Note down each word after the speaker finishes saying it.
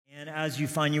And as you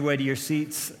find your way to your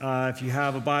seats, if you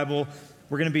have a Bible,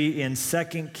 we're going to be in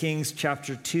 2 Kings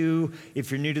chapter 2. If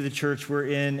you're new to the church, we're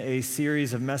in a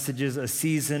series of messages, a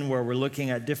season where we're looking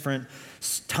at different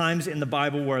times in the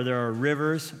Bible where there are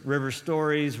rivers, river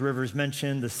stories, rivers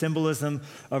mentioned, the symbolism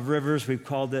of rivers. We've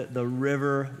called it the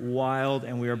river wild,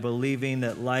 and we are believing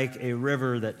that like a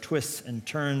river that twists and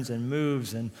turns and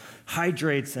moves and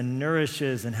hydrates and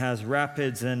nourishes and has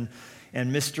rapids and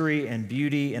mystery and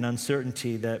beauty and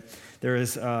uncertainty, that there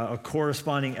is a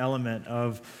corresponding element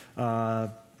of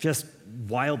just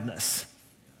wildness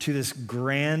to this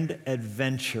grand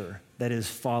adventure that is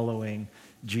following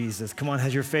Jesus. Come on,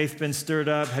 has your faith been stirred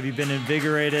up? Have you been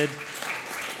invigorated?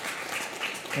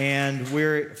 And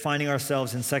we're finding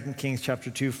ourselves in 2 Kings chapter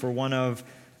 2 for one of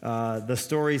the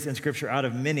stories in Scripture out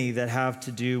of many that have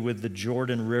to do with the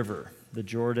Jordan River. The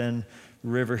Jordan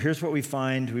River. Here's what we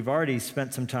find. We've already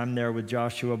spent some time there with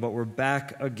Joshua, but we're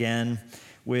back again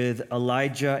with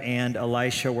Elijah and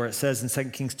Elisha, where it says in 2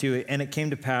 Kings 2, and it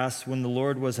came to pass when the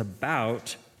Lord was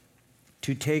about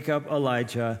to take up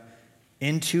Elijah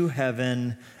into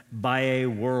heaven by a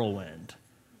whirlwind.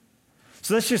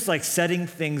 So that's just like setting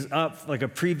things up, like a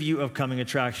preview of coming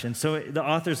attraction. So the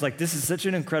author's like, this is such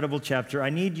an incredible chapter. I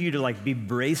need you to like be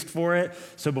braced for it.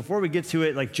 So before we get to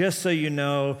it, like just so you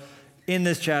know, in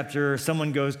this chapter,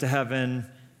 someone goes to heaven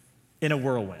in a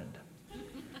whirlwind.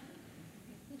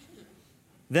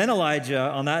 Then Elijah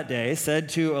on that day said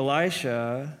to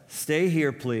Elisha, "Stay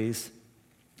here, please,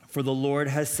 for the Lord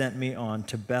has sent me on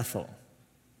to Bethel."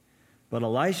 But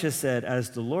Elisha said,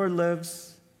 "As the Lord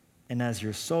lives and as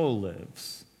your soul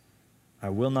lives, I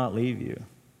will not leave you."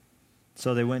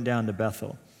 So they went down to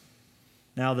Bethel.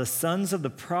 Now the sons of the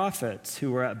prophets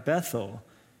who were at Bethel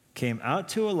came out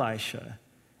to Elisha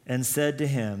and said to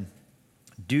him,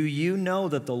 "Do you know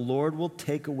that the Lord will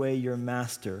take away your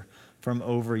master from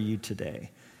over you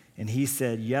today?" And he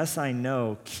said, "Yes, I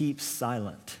know. Keep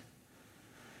silent."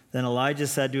 Then Elijah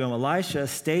said to him, "Elisha,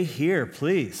 stay here,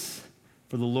 please,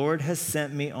 for the Lord has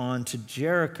sent me on to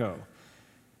Jericho."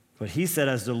 But he said,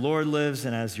 "As the Lord lives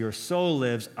and as your soul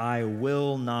lives, I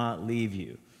will not leave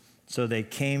you." So they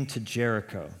came to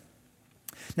Jericho.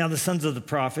 Now the sons of the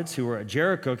prophets who were at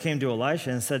Jericho came to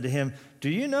Elisha and said to him, "Do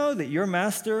you know that your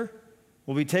master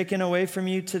will be taken away from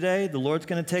you today? The Lord's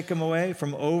going to take him away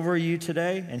from over you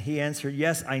today?" And he answered,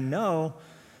 "Yes, I know.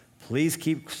 Please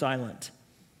keep silent."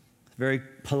 A very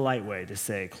polite way to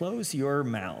say, close your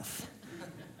mouth.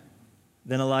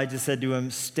 Then Elijah said to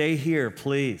him, "Stay here,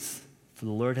 please, for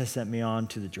the Lord has sent me on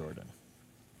to the Jordan."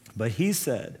 But he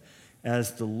said,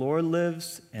 "As the Lord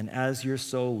lives and as your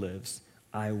soul lives,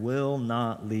 I will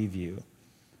not leave you."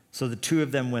 So the two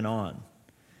of them went on,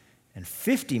 and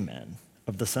 50 men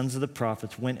of the sons of the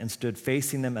prophets went and stood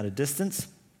facing them at a distance,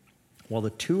 while the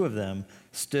two of them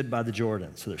stood by the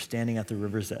Jordan. So they're standing at the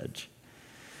river's edge.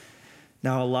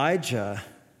 Now Elijah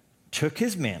took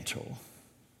his mantle,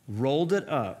 rolled it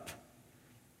up,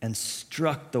 and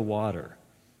struck the water.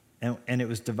 And it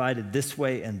was divided this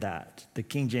way and that. The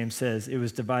King James says it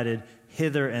was divided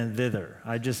hither and thither.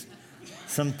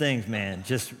 Some things, man,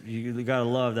 just you gotta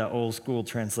love that old school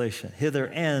translation. Hither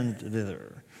and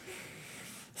thither.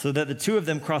 So that the two of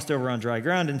them crossed over on dry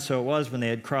ground. And so it was when they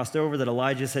had crossed over that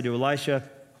Elijah said to Elisha,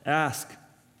 "Ask,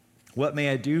 what may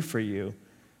I do for you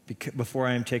before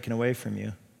I am taken away from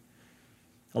you?"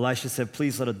 Elisha said,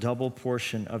 "Please let a double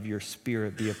portion of your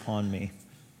spirit be upon me."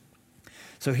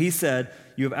 So he said,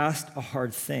 "You have asked a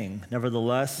hard thing.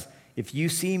 Nevertheless, if you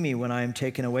see me when I am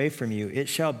taken away from you, it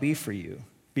shall be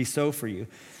so for you.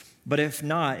 But if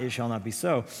not, it shall not be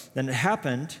so." Then it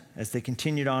happened, as they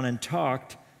continued on and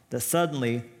talked, that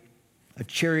suddenly a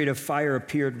chariot of fire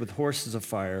appeared with horses of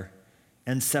fire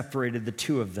and separated the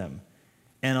two of them.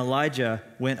 And Elijah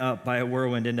went up by a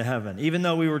whirlwind into heaven. Even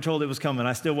though we were told it was coming,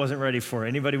 I still wasn't ready for it.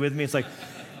 Anybody with me? It's like,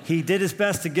 he did his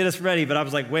best to get us ready, but I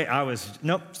was like,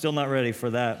 nope, still not ready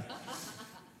for that.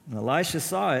 And Elisha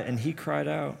saw it, and he cried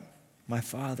out, my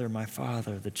father,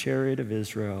 the chariot of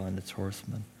Israel and its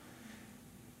horsemen."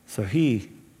 So he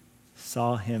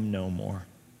saw him no more.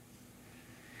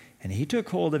 And he took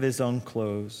hold of his own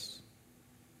clothes,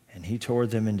 and he tore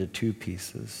them into two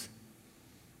pieces.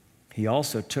 He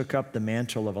also took up the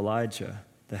mantle of Elijah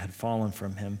that had fallen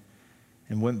from him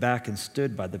and went back and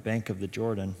stood by the bank of the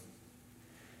Jordan.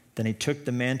 Then he took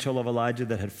the mantle of Elijah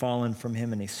that had fallen from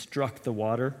him, and he struck the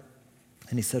water.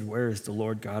 And he said, "Where is the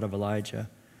Lord God of Elijah?"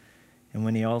 And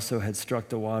when he also had struck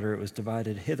the water, it was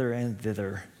divided hither and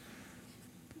thither.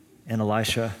 And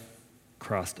Elisha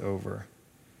crossed over.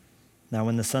 Now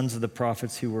when the sons of the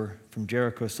prophets who were from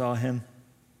Jericho saw him,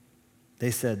 they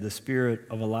said, "The spirit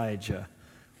of Elijah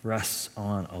rests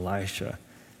on Elisha."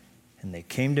 And they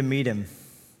came to meet him,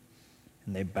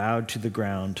 and they bowed to the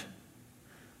ground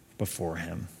before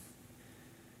him.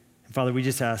 And Father, we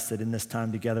just ask that in this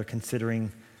time together,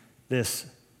 considering this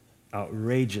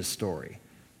outrageous story,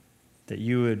 that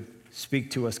you would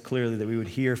speak to us clearly, that we would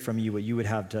hear from you what you would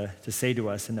have to say to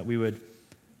us, and that we would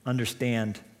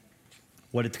understand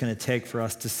what it's going to take for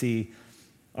us to see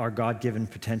our God-given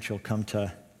potential come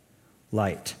to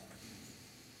light.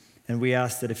 And we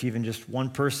ask that if even just one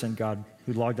person, God,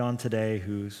 who logged on today,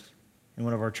 who's in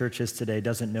one of our churches today,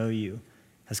 doesn't know you,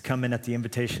 has come in at the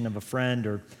invitation of a friend,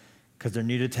 or because they're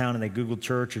new to town and they Googled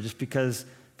church, or just because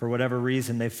for whatever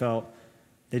reason they felt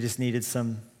they just needed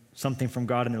something from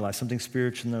God in their life, something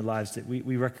spiritual in their lives, that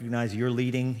we recognize your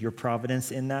leading, your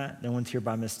providence in that. No one's here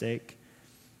by mistake.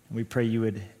 And we pray you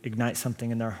would ignite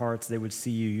something in their hearts. They would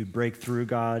see you. You'd break through,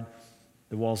 God,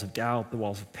 the walls of doubt, the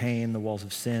walls of pain, the walls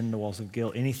of sin, the walls of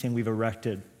guilt, anything we've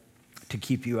erected to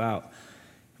keep you out.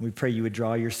 And we pray you would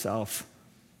draw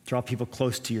people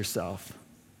close to yourself.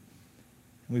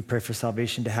 And we pray for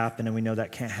salvation to happen, and we know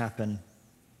that can't happen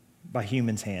by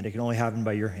human's hand. It can only happen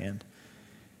by your hand.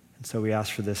 And so we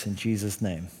ask for this in Jesus'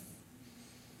 name.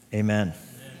 Amen.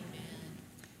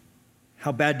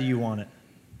 How bad do you want it?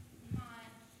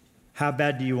 How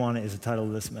bad do you want it is the title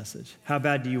of this message. How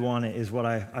bad do you want it is what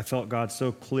I felt God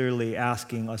so clearly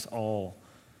asking us all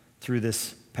through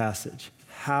this passage.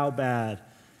 How bad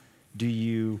do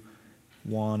you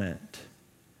want it?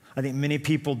 I think many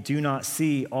people do not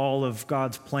see all of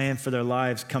God's plan for their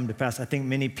lives come to pass. I think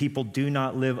many people do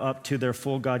not live up to their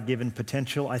full God-given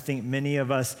potential. I think many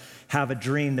of us have a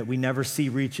dream that we never see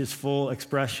reach its full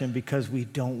expression because we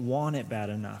don't want it bad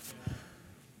enough.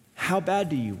 How bad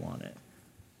do you want it?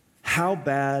 How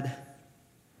bad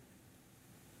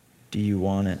do you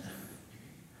want it?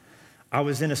 I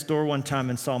was in a store one time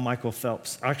and saw Michael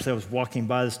Phelps. Actually, I was walking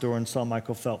by the store and saw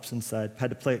Michael Phelps inside. Had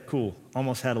to play it cool.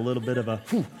 Almost had a little bit of a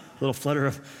little flutter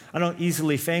of, I don't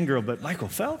easily fangirl, but Michael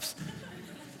Phelps?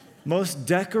 Most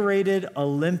decorated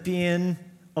Olympian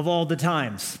of all the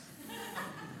times.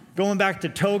 Going back to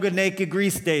toga naked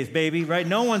Greece days, baby, right?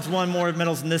 No one's won more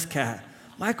medals than this cat.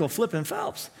 Michael flipping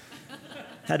Phelps.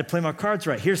 Had to play my cards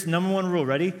right. Here's the number one rule.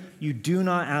 Ready? You do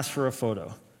not ask for a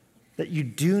photo. That you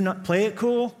do not play it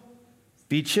cool.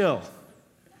 Be chill.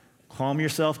 Calm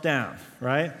yourself down.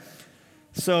 Right?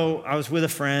 So I was with a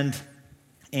friend,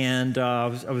 and I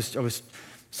was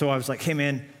like, hey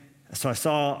man. So I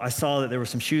saw that there were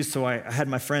some shoes. So I had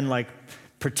my friend like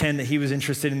pretend that he was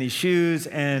interested in these shoes,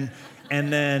 and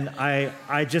then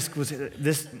I just was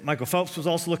Michael Phelps was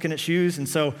also looking at shoes, and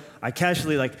so I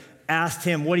casually like asked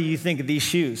him, what do you think of these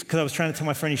shoes? Because I was trying to tell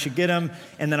my friend you should get them.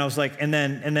 And then I was like, and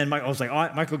then I was like,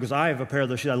 oh, Michael goes, I have a pair of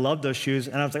those shoes. I love those shoes.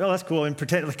 And I was like, oh, that's cool. And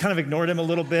kind of ignored him a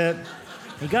little bit.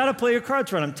 You got to play your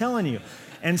cards right, I'm telling you.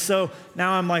 And so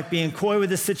now I'm like being coy with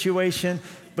this situation.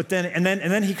 But then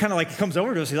he kind of like comes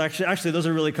over to us. He's actually, those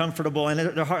are really comfortable. And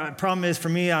the problem is for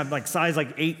me, I'm like size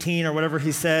like 18 or whatever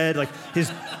he said, like his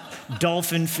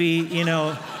dolphin feet, you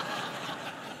know.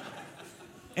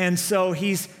 And so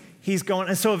he's going,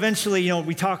 and so eventually, you know,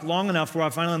 we talk long enough where I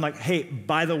finally am like, hey,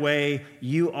 by the way,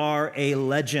 you are a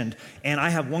legend. And I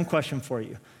have one question for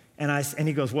you. And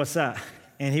he goes, what's that?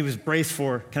 And he was braced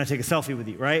for, can I take a selfie with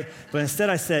you, right? But instead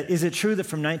I said, is it true that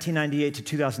from 1998 to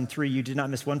 2003, you did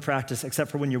not miss one practice except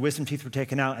for when your wisdom teeth were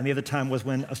taken out, and the other time was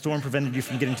when a storm prevented you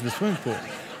from getting to the swimming pool?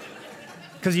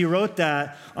 Because you wrote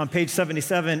that on page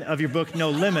 77 of your book, No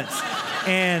Limits.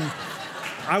 And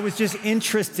I was just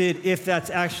interested if that's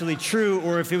actually true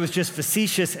or if it was just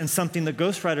facetious and something the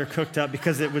ghostwriter cooked up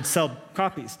because it would sell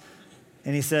copies.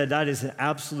 And he said, that is an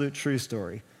absolute true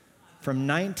story. From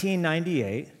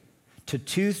 1998 to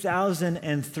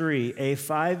 2003, a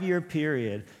 5-year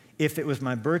period, if it was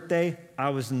my birthday, I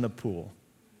was in the pool.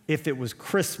 If it was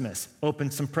Christmas,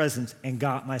 opened some presents and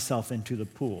got myself into the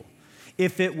pool.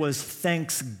 If it was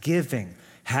Thanksgiving,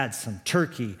 had some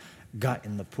turkey, got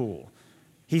in the pool.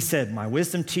 He said, my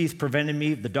wisdom teeth prevented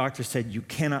me. The doctor said, you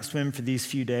cannot swim for these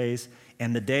few days.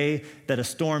 And the day that a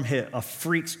storm hit, a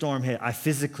freak storm hit, I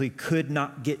physically could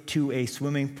not get to a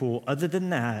swimming pool. Other than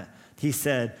that, he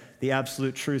said, the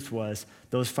absolute truth was,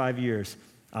 those 5 years,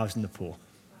 I was in the pool.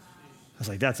 I was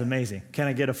like, that's amazing. Can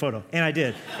I get a photo? And I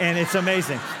did. And it's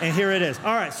amazing. And here it is.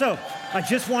 All right, so I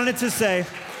just wanted to say,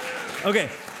 okay,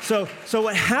 so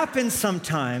what happens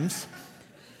sometimes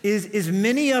is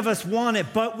many of us want it,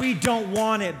 but we don't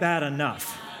want it bad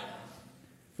enough.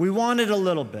 We want it a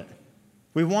little bit.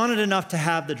 We want it enough to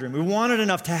have the dream. We want it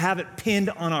enough to have it pinned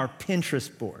on our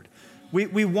Pinterest board.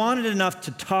 We want it enough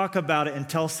to talk about it and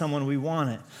tell someone we want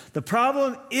it. The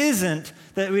problem isn't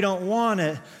that we don't want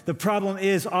it. The problem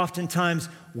is oftentimes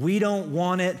we don't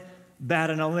want it bad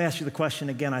enough? Let me ask you the question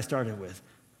again I started with.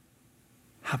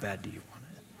 How bad do you want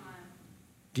it?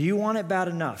 Do you want it bad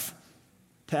enough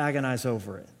to agonize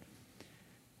over it?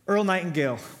 Earl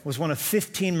Nightingale was one of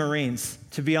 15 Marines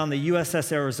to be on the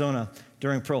USS Arizona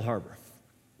during Pearl Harbor.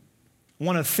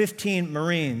 One of 15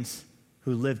 Marines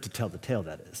who lived to tell the tale,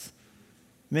 that is.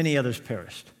 Many others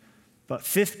perished. But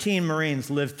 15 Marines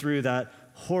lived through that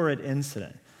horrid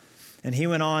incident. And he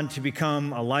went on to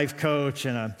become a life coach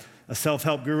and a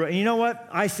self-help guru. And you know what?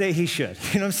 I say he should.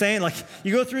 You know what I'm saying? Like,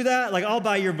 you go through that, like, I'll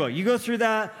buy your book. You go through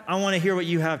that, I want to hear what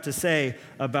you have to say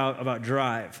about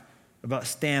drive, about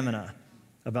stamina,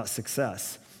 about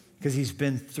success. Because he's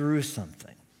been through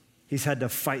something. He's had to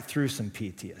fight through some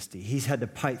PTSD. He's had to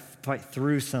fight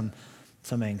through some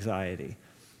anxiety.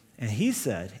 And he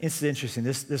said, it's interesting,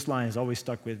 this line has always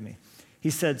stuck with me. He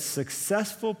said,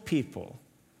 successful people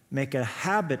make a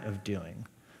habit of doing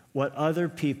what other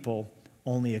people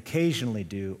only occasionally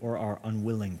do or are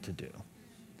unwilling to do.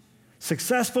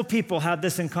 Successful people have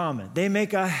this in common. They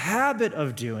make a habit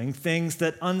of doing things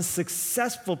that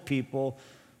unsuccessful people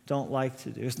don't like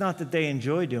to do. It's not that they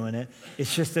enjoy doing it.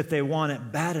 It's just that they want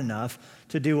it bad enough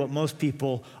to do what most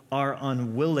people are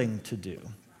unwilling to do.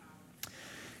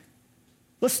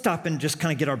 Let's stop and just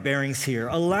kind of get our bearings here.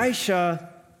 Elisha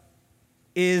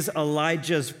is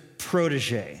Elijah's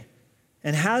protege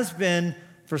and has been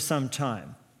for some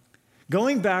time.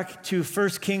 Going back to 1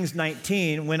 Kings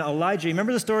 19, when Elijah, you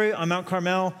remember the story on Mount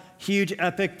Carmel? Huge,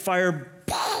 epic fire,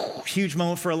 huge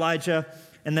moment for Elijah.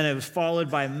 And then it was followed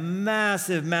by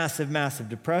massive, massive, massive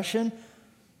depression.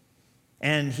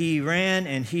 And he ran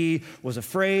and he was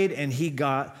afraid and he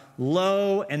got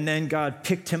low, and then God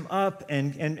picked him up.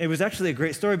 And it was actually a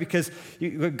great story because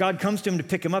God comes to him to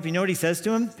pick him up. You know what he says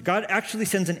to him? God actually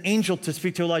sends an angel to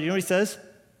speak to Elijah. You know what he says?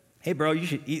 Hey, bro, you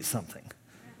should eat something.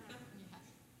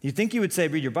 You'd think you would say,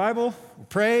 read your Bible, or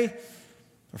pray,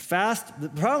 or fast. The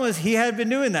problem is he had been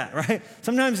doing that, right?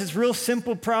 Sometimes it's real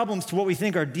simple problems to what we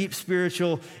think are deep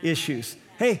spiritual issues.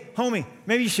 Hey, homie,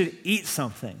 maybe you should eat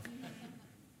something.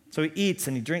 So he eats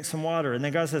and he drinks some water, and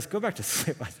then God says, go back to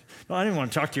sleep. No, I didn't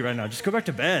want to talk to you right now. Just go back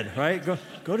to bed, right?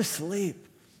 Go to sleep.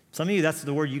 Some of you, that's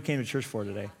the word you came to church for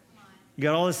today. You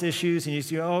got all these issues, and you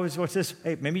see, oh, what's this?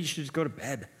 Hey, maybe you should just go to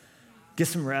bed. Get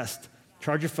some rest.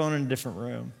 Charge your phone in a different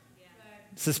room.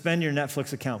 Suspend your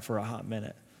Netflix account for a hot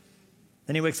minute.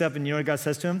 Then he wakes up, and you know what God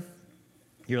says to him?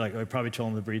 You're like, oh, he probably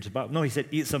told him to read his Bible. No, he said,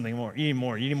 eat something more. You need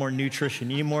more. You need more nutrition.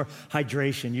 You need more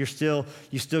hydration. You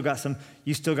still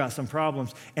got some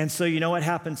problems. And so you know what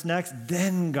happens next?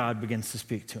 Then God begins to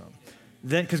speak to him.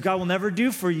 Then, because God will never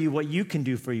do for you what you can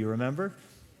do for you, remember?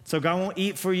 So God won't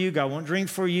eat for you, God won't drink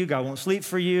for you, God won't sleep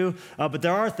for you, but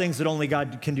there are things that only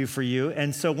God can do for you.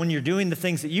 And so when you're doing the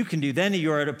things that you can do, then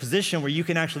you're at a position where you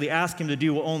can actually ask him to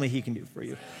do what only he can do for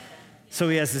you. So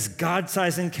he has this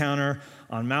God-sized encounter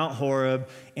on Mount Horeb,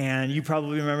 and you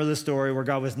probably remember the story where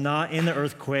God was not in the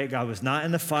earthquake, God was not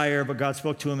in the fire, but God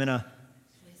spoke to him in a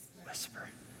whisper,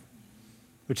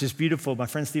 which is beautiful. My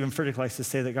friend Stephen Furtick likes to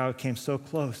say that God came so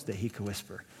close that he could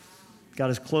whisper. God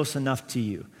is close enough to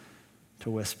you to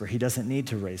whisper. He doesn't need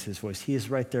to raise his voice. He is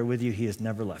right there with you. He has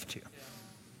never left you.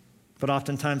 But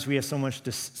oftentimes we have so much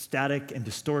static and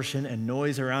distortion and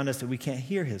noise around us that we can't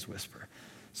hear his whisper.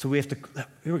 So we have to,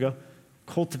 here we go,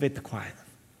 cultivate the quiet.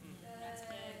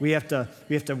 We have to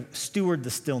steward the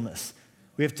stillness.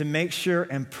 We have to make sure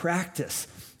and practice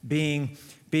being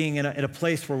in a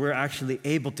place where we're actually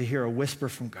able to hear a whisper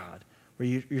from God, where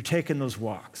you're taking those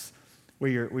walks, where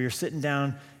you're sitting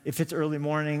down. If it's early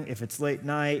morning, if it's late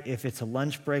night, if it's a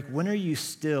lunch break, when are you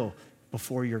still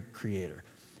before your Creator?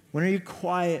 When are you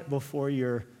quiet before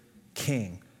your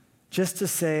King? Just to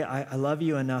say, I love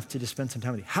you enough to just spend some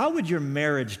time with you. How would your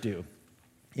marriage do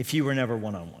if you were never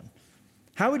one-on-one?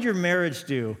 How would your marriage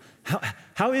do?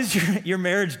 How is your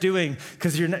marriage doing?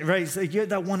 Because you're not, right. So you're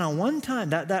that one-on-one time,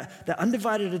 that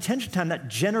undivided attention time, that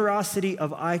generosity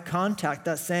of eye contact,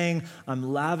 that saying,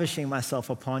 I'm lavishing myself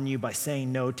upon you by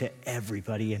saying no to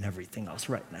everybody and everything else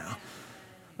right now.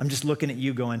 I'm just looking at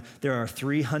you going, there are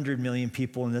 300 million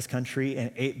people in this country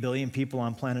and 8 billion people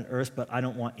on planet Earth, but I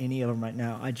don't want any of them right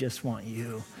now. I just want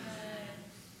you.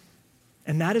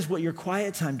 And that is what your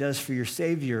quiet time does for your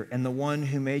Savior and the one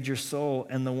who made your soul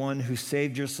and the one who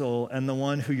saved your soul and the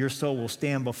one who your soul will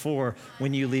stand before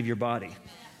when you leave your body.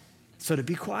 So to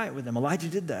be quiet with him, Elijah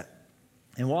did that.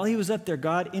 And while he was up there,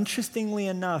 God, interestingly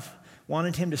enough,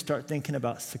 wanted him to start thinking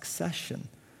about succession,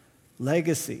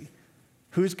 legacy.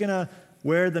 Who's going to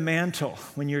wear the mantle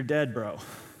when you're dead, bro?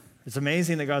 It's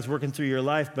amazing that God's working through your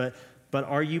life, but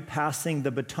are you passing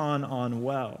the baton on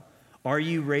well? Are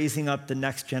you raising up the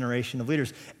next generation of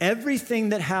leaders? Everything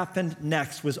that happened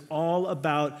next was all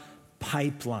about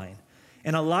pipeline.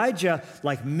 And Elijah,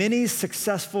 like many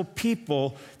successful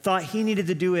people, thought he needed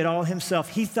to do it all himself.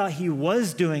 He thought he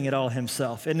was doing it all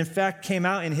himself. And in fact, came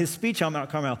out in his speech on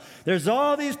Mount Carmel, there's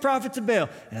all these prophets of Baal,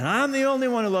 and I'm the only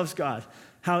one who loves God.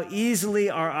 How easily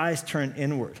our eyes turn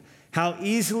inward. How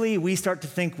easily we start to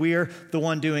think we're the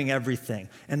one doing everything.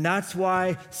 And that's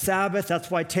why Sabbath, that's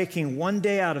why taking one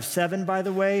day out of 7, by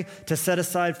the way, to set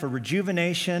aside for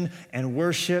rejuvenation and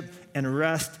worship and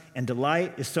rest and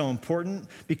delight is so important,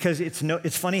 because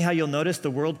it's funny how you'll notice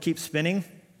the world keeps spinning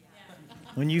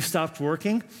when you stopped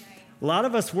working. A lot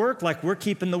of us work like we're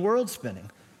keeping the world spinning.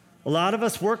 A lot of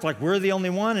us work like we're the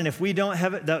only one, and if we don't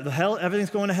have it,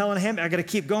 everything's going to hell in a handbasket. I got to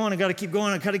keep going, I got to keep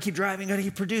going, I got to keep driving, I got to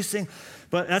keep producing.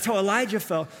 But that's how Elijah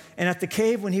felt. And at the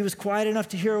cave, when he was quiet enough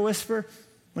to hear a whisper,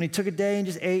 when he took a day and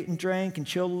just ate and drank and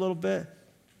chilled a little bit,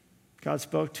 God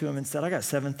spoke to him and said, I got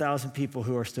 7,000 people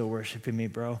who are still worshiping me,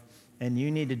 bro. And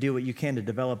you need to do what you can to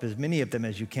develop as many of them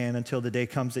as you can until the day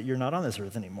comes that you're not on this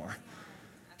earth anymore.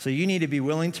 So you need to be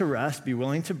willing to rest, be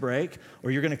willing to break,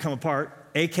 or you're going to come apart,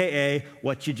 AKA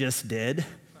what you just did.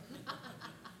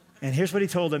 And here's what he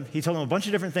told him. He told him a bunch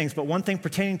of different things, but one thing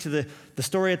pertaining to the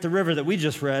story at the river that we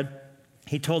just read,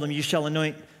 he told him, you shall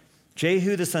anoint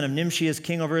Jehu, the son of Nimshi, as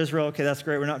king over Israel. Okay, that's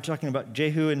great. We're not talking about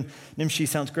Jehu and Nimshi.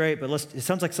 Sounds great, but it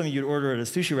sounds like something you'd order at a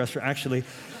sushi restaurant, actually.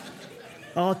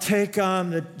 I'll take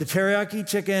the teriyaki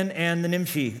chicken and the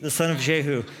Nimshi, the son of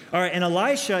Jehu. All right, and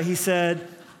Elisha, he said,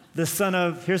 the son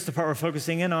of, here's the part we're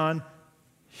focusing in on,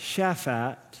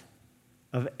 Shaphat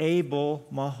of Abel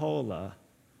Mahola,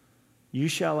 you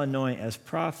shall anoint as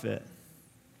prophet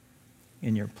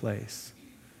in your place.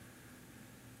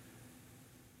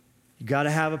 You got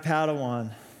to have a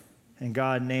Padawan, and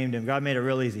God named him. God made it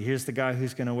real easy. Here's the guy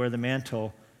who's going to wear the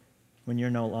mantle when you're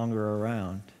no longer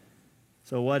around.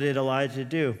 So what did Elijah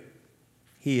do?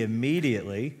 He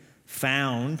immediately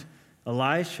found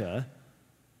Elisha,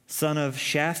 son of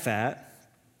Shaphat,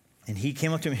 and he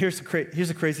came up to him. Here's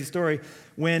a crazy story.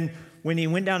 When he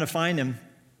went down to find him,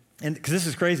 and because this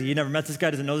is crazy, you never met this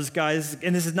guy, doesn't know this guy,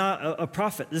 and this is not a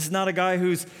prophet. This is not a guy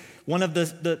who's one of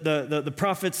the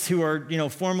prophets who are,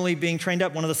 formally being trained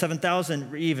up, one of the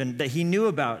 7,000 even, that he knew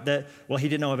about, he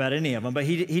didn't know about any of them, but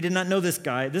he did not know this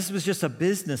guy. This was just a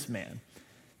businessman.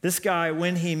 This guy,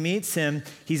 when he meets him,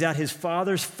 he's at his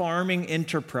father's farming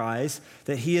enterprise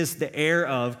that he is the heir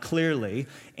of, clearly.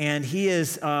 And he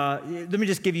is, let me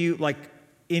just give you,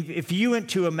 if you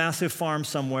went to a massive farm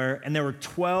somewhere and there were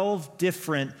 12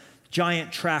 different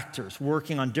giant tractors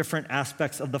working on different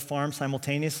aspects of the farm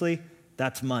simultaneously,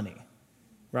 that's money,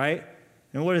 right?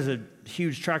 And what does a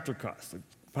huge tractor cost?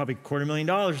 Probably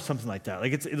 $250,000 or something like that.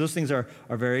 Those things are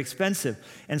very expensive.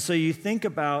 And so you think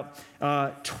about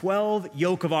 12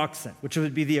 yoke of oxen, which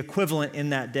would be the equivalent in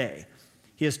that day.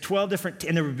 He has 12 different,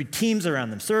 and there would be teams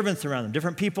around them, servants around them,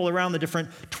 different people around the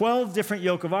 12 different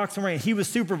yoke of oxen, right? He was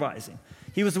supervising.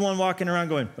 He was the one walking around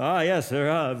going, yes,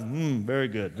 very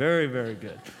good, very, very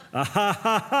good.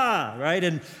 Right?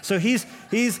 And so he's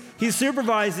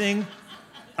supervising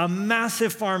a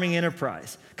massive farming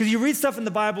enterprise. Because you read stuff in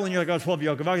the Bible and you're like, 12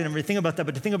 yoke of oxen, and think about that,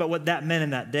 but to think about what that meant in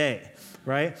that day,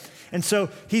 right? And so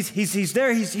he's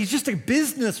there, he's just a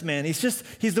businessman. He's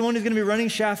the one who's going to be running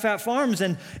Shaphat Farms,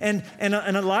 and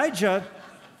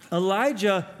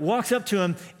Elijah walks up to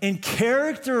him in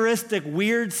characteristic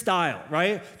weird style,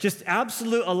 right? Just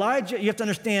absolute Elijah. You have to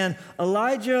understand,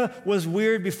 Elijah was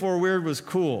weird before weird was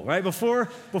cool, right? Before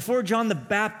John the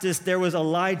Baptist, there was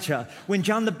Elijah. When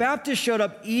John the Baptist showed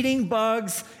up eating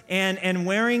bugs and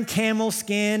wearing camel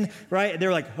skin, right? They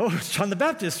were like, oh, it's John the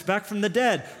Baptist back from the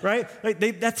dead, right?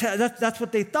 That's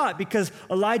what they thought, because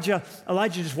Elijah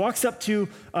just walks up to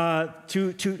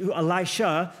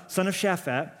Elisha, son of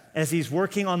Shaphat, as he's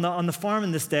working on the farm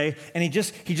in this day, and he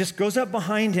just goes up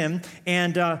behind him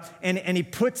and he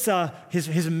puts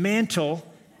his mantle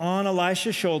on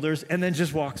Elisha's shoulders and then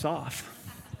just walks off.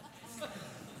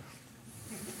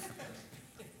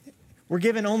 We're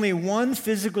given only one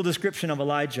physical description of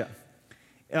Elijah.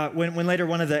 When later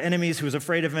one of the enemies who was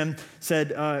afraid of him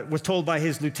was told by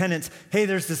his lieutenants, hey,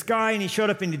 there's this guy, and he showed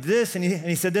up and he did this, and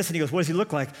he said this, and he goes, what does he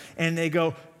look like? And they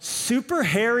go, super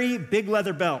hairy, big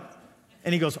leather belt.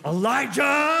 And he goes,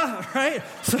 Elijah, right?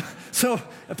 So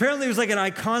apparently it was like an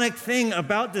iconic thing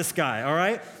about this guy, all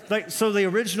right? So the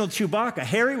original Chewbacca,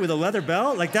 hairy with a leather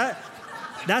belt, like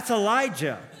that's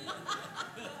Elijah.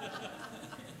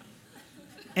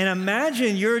 And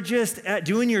imagine you're just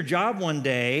doing your job one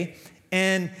day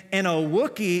and a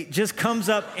Wookiee just comes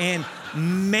up and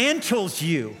mantles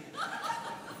you.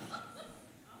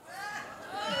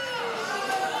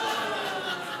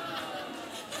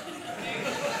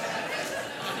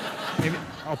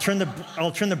 I'll turn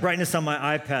the brightness on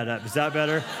my iPad up. Is that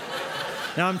better?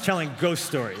 Now I'm telling ghost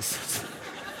stories.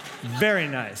 Very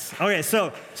nice. Okay,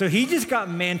 so he just got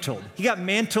mantled. He got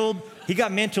mantled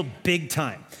big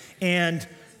time. And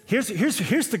here's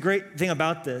the great thing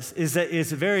about this is that it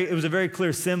was a very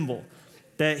clear symbol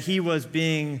that he was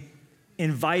being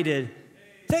invited.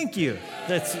 Thank you.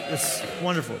 That's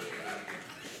wonderful.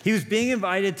 He was being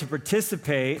invited to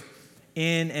participate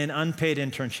in an unpaid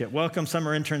internship. Welcome,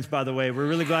 summer interns, by the way. We're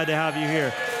really glad to have you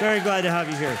here. Very glad to have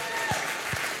you here.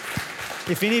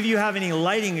 If any of you have any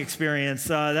lighting experience,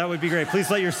 that would be great. Please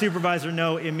let your supervisor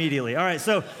know immediately. All right,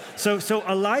 so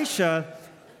Elisha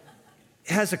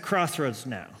has a crossroads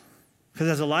now. Because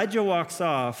as Elijah walks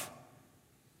off,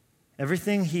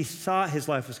 everything he thought his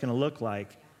life was going to look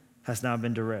like has now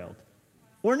been derailed.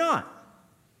 Or not.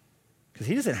 Because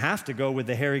he doesn't have to go with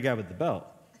the hairy guy with the belt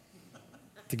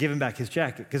to give him back his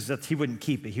jacket, because he wouldn't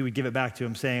keep it. He would give it back to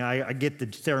him saying, I get the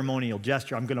ceremonial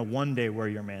gesture. I'm going to one day wear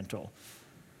your mantle.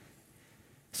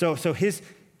 So he's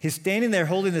standing there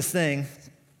holding this thing,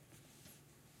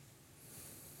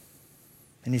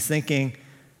 and he's thinking,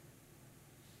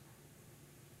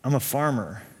 I'm a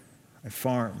farmer. I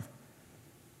farm.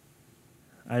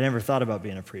 I never thought about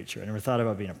being a preacher. I never thought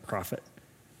about being a prophet.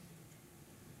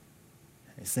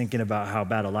 He's thinking about how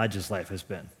bad Elijah's life has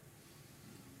been.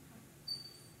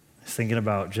 He's thinking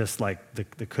about just like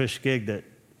the cush gig that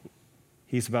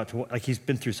he's about to, like he's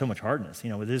been through so much hardness,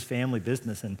 with his family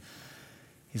business, and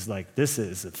he's like, this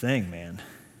is the thing, man.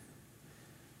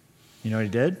 You know what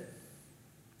he did?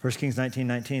 1 Kings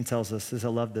 19:19 tells us, I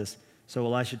love this. So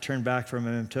Elisha turned back from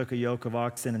him and took a yoke of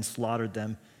oxen and slaughtered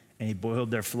them, and he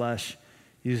boiled their flesh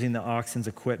using the oxen's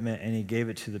equipment, and he gave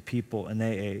it to the people, and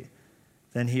they ate.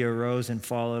 Then he arose and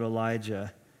followed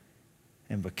Elijah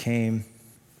and became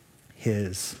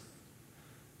his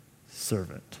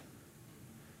servant.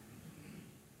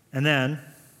 And then,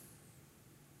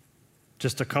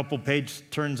 just a couple page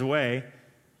turns away,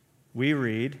 we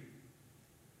read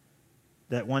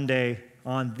that one day,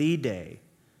 on the day,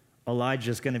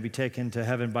 Elijah is going to be taken to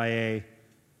heaven by a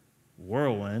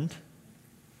whirlwind.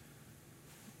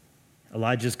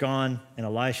 Elijah's gone, and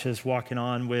Elisha's walking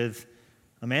on with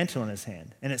a mantle in his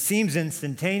hand. And it seems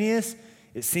instantaneous.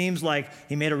 It seems like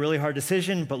he made a really hard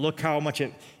decision, but look how much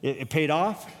it paid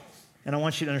off. And I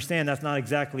want you to understand that's not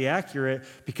exactly accurate,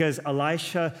 because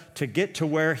Elisha, to get to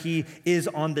where he is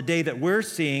on the day that we're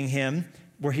seeing him,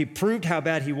 where he proved how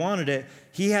bad he wanted it,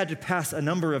 he had to pass a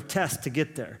number of tests to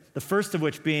get there. The first of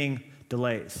which being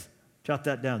delays. Jot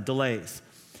that down, delays.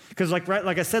 Because like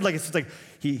I said, it's like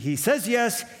he says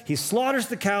yes, he slaughters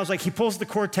the cows, like he pulls the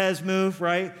Cortez move,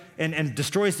 right? And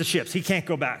destroys the ships. He can't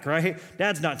go back, right?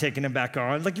 Dad's not taking him back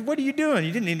on. Like, what are you doing?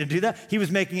 You didn't need to do that. He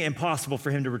was making it impossible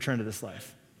for him to return to this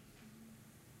life.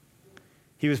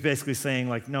 He was basically saying,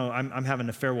 like, no, I'm having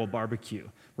a farewell barbecue.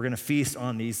 We're going to feast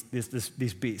on these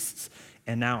beasts,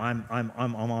 and now I'm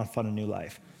off on a new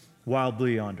life. Wild blue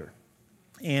yonder,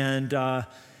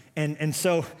 and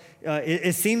so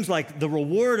it seems like the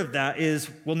reward of that is,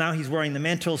 well, now he's wearing the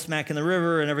mantle, smack in the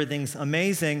river, and everything's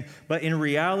amazing. But in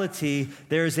reality,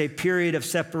 there's a period of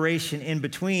separation in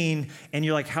between, and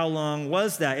you're like, how long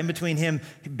was that? In between him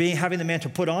having the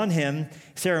mantle put on him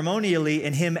ceremonially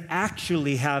and him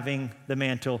actually having the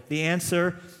mantle. The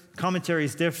answer,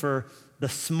 commentaries differ. The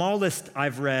smallest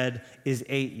I've read is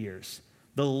 8 years.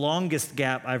 The longest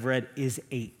gap I've read is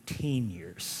 18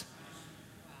 years.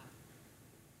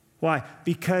 Why?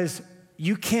 Because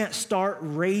you can't start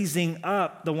raising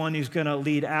up the one who's going to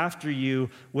lead after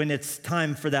you when it's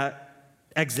time for that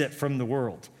exit from the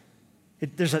world.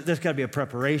 There's got to be a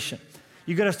preparation.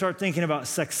 You got to start thinking about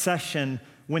succession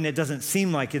when it doesn't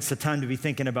seem like it's the time to be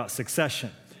thinking about succession.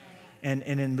 And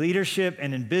in leadership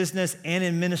and in business and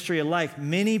in ministry alike,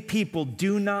 many people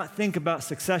do not think about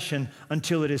succession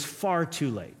until it is far too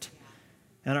late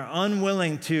and are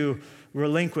unwilling to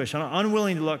relinquish,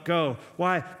 unwilling to let go.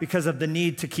 Why? Because of the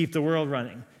need to keep the world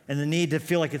running and the need to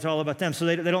feel like it's all about them. So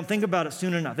they don't think about it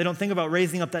soon enough. They don't think about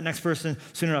raising up that next person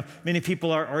soon enough. Many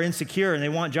people are insecure and they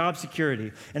want job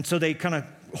security. And so they kind of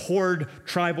hoard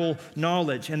tribal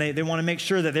knowledge, and they want to make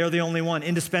sure that they're the only one,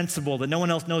 indispensable, that no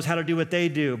one else knows how to do what they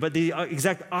do. But the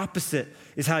exact opposite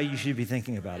is how you should be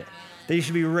thinking about it. That you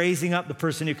should be raising up the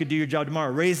person who could do your job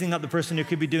tomorrow, raising up the person who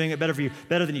could be doing it better for you,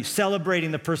 better than you,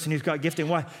 celebrating the person who's got gifting.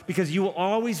 Why? Because you will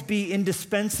always be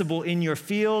indispensable in your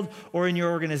field or in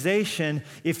your organization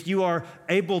if you are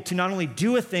able to not only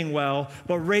do a thing well,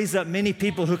 but raise up many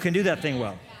people who can do that thing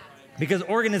well. Because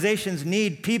organizations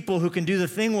need people who can do the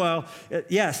thing well,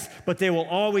 yes, but they will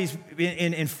always,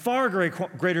 in far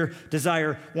greater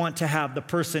desire, want to have the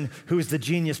person who is the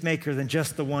genius maker than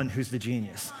just the one who's the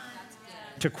genius.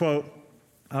 to quote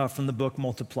from the book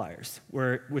Multipliers,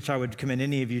 which I would commend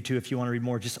any of you to if you want to read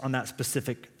more just on that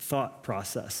specific thought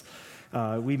process.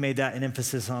 We made that an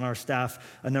emphasis on our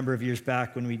staff a number of years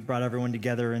back when we brought everyone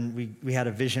together, and we had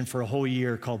a vision for a whole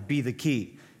year called Be the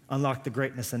Key, unlock the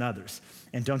greatness in others.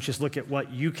 And don't just look at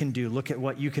what you can do, look at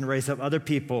what you can raise up other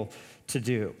people to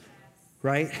do,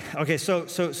 right? Okay, so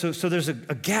there's a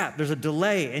gap, there's a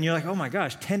delay, and you're like, oh my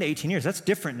gosh, 10 to 18 years, that's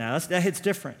different now, that hits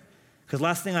different. Because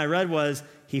last thing I read was,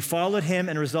 he followed him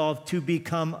and resolved to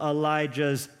become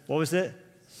Elijah's, what was it?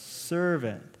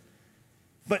 Servant.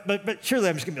 But surely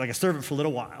I'm just going to be like a servant for a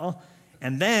little while,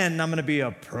 and then I'm going to be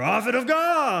a prophet of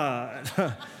God,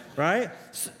 right?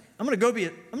 So I'm going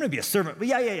to be a servant. But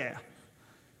yeah.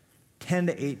 10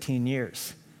 to 18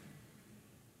 years.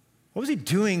 What was he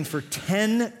doing for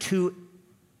 10 to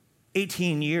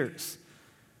 18 years?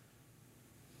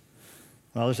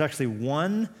 Well, there's actually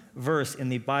one verse in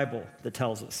the Bible that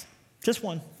tells us. Just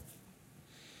one.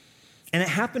 And it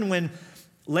happened when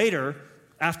later,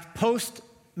 after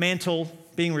post-mantle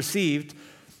being received,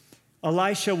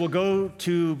 Elisha will go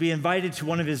to be invited to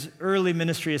one of his early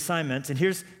ministry assignments. And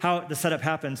here's how the setup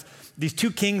happens. These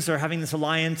two kings are having this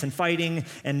alliance and fighting,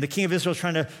 and the king of Israel is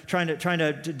trying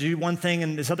to do one thing,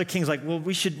 and this other king's like, well,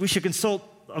 we should consult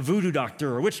a voodoo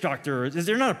doctor or witch doctor. Is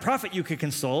there not a prophet you could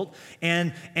consult?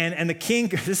 And the king,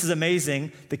 this is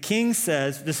amazing. The king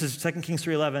says, this is 2 Kings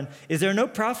 3:11, is there no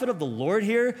prophet of the Lord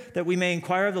here that we may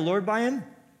inquire of the Lord by him?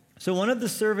 So one of the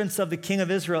servants of the king of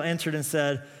Israel answered and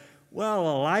said, well,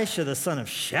 Elisha, the son of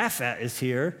Shaphat, is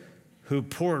here, who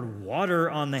poured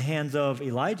water on the hands of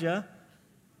Elijah.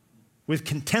 With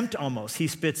contempt almost, he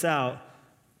spits out,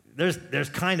 there's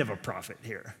kind of a prophet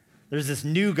here. There's this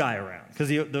new guy around, because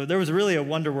there was really a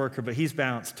wonder worker, but he's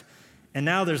bounced. And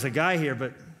now there's a guy here,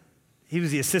 but he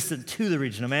was the assistant to the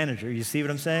regional manager. You see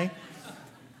what I'm saying?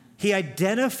 He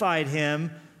identified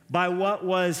him by what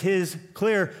was his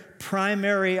clear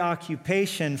primary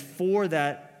occupation for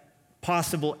that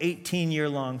possible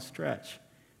 18-year-long stretch.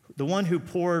 The one who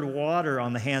poured water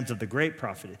on the hands of the great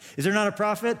prophet. Is there not a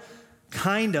prophet?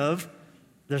 Kind of.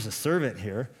 There's a servant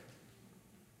here.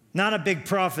 Not a big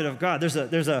prophet of God. There's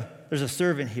a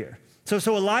servant here.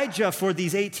 So Elijah, for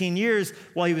these 18 years,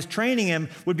 while he was training him,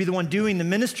 would be the one doing the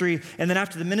ministry. And then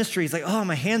after the ministry, he's like, oh,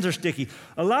 my hands are sticky.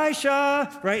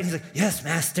 Elisha, right? And he's like, yes,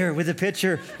 master, with a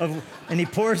pitcher of, and he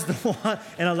pours the water.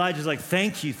 And Elijah's like,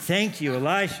 thank you,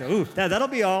 Elisha. Ooh, that'll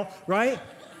be all, right?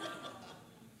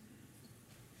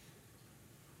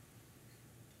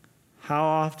 How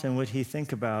often would he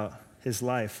think about his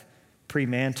life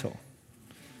pre-mantle?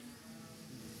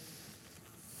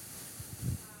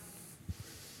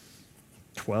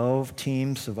 "12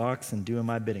 teams of oxen doing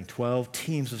my bidding. 12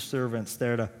 teams of servants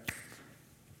there to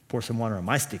pour some water on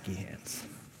my sticky hands.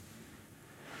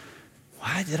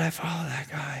 Why did I follow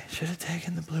that guy? Should have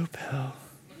taken the blue pill."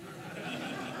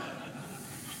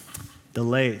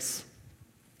 Delays.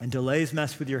 And delays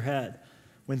mess with your head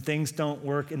when things don't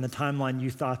work in the timeline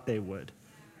you thought they would.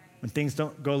 When things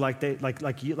don't go like you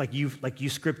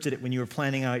scripted it when you were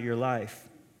planning out your life.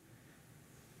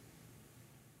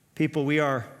 People, we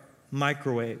are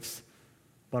microwaves,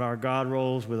 but our God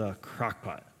rolls with a crock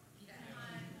pot.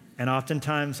 And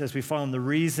oftentimes, as we fall in, the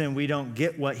reason we don't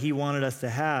get what he wanted us to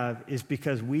have is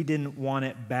because we didn't want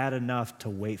it bad enough to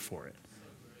wait for it.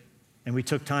 And we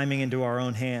took timing into our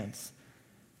own hands.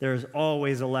 There is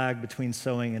always a lag between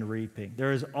sowing and reaping.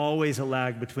 There is always a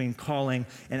lag between calling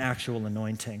and actual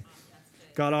anointing.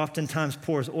 God oftentimes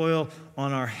pours oil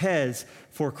on our heads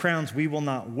for crowns we will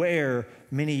not wear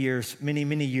many years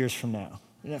from now.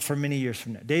 For many years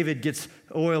from now. David gets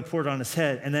oil poured on his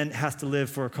head and then has to live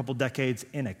for a couple decades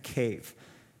in a cave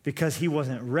because he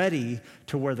wasn't ready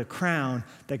to wear the crown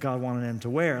that God wanted him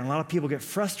to wear. And a lot of people get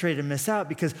frustrated and miss out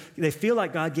because they feel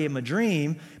like God gave them a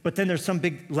dream, but then there's some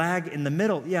big lag in the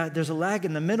middle. Yeah, there's a lag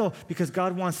in the middle because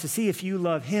God wants to see if you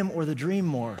love him or the dream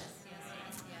more.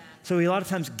 So he a lot of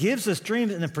times gives us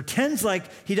dreams and then pretends like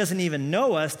he doesn't even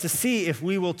know us to see if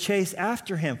we will chase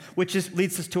after him, which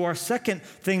leads us to our second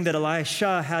thing that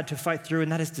Elisha had to fight through,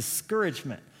 and that is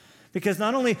discouragement. Because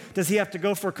not only does he have to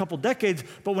go for a couple decades,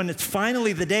 but when it's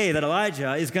finally the day that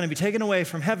Elijah is going to be taken away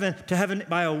from heaven to heaven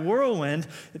by a whirlwind,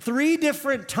 3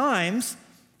 different times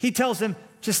he tells him,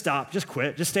 just stop, just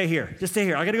quit, just stay here, just stay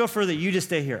here. I got to go further, you just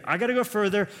stay here. I got to go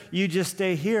further, you just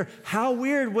stay here. How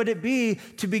weird would it be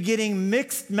to be getting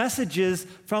mixed messages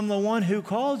from the one who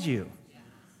called you?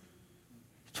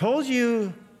 Told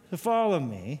you to follow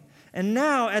me. And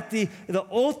now at the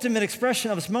ultimate expression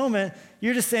of this moment,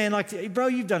 you're just saying like, hey, bro,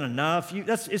 you've done enough.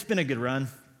 It's been a good run.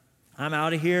 I'm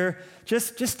out of here.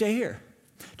 Just stay here.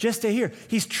 Just stay here.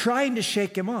 He's trying to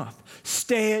shake him off.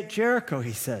 Stay at Jericho,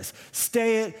 he says.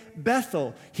 Stay at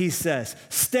Bethel, he says.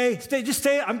 Just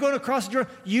stay. I'm going across the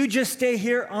Jordan. You just stay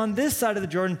here on this side of the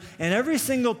Jordan. And every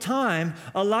single time,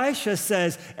 Elisha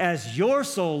says, as your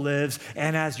soul lives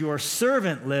and as your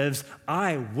servant lives,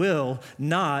 I will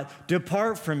not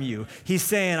depart from you. He's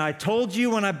saying, I told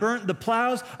you when I burnt the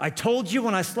plows. I told you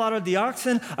when I slaughtered the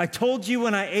oxen. I told you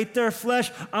when I ate their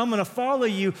flesh. I'm going to follow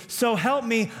you. So help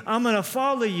me, I'm going to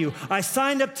follow you. I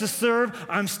signed up to serve.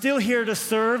 I'm still here to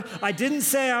serve. I didn't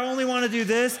say I only want to do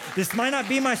this. This might not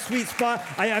be my sweet spot.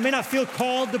 I may not feel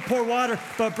called to pour water,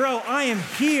 but bro, I am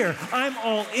here. I'm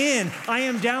all in. I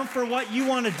am down for what you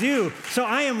want to do. So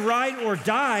I am ride or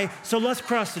die. So let's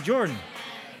cross the Jordan.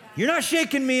 You're not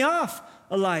shaking me off,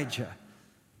 Elijah.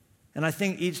 And I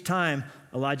think each time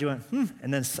Elijah went,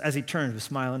 and then as he turned, was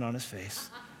smiling on his face.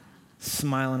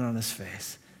 Smiling on his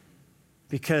face.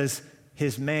 Because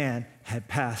his man had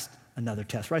passed another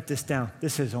test. Write this down.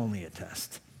 This is only a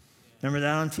test. Remember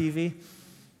that on TV?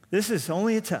 This is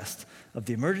only a test of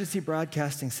the emergency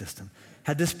broadcasting system.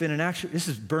 Had this been this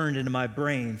is burned into my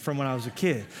brain from when I was a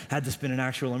kid. Had this been an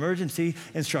actual emergency,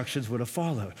 instructions would have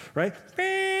followed, right?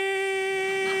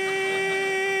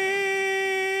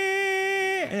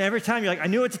 And every time you're like, I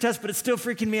knew it's a test, but it's still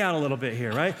freaking me out a little bit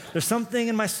here, right? There's something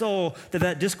in my soul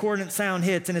that discordant sound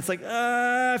hits, and it's like,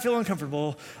 I feel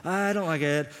uncomfortable. I don't like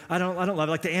it. I don't love it.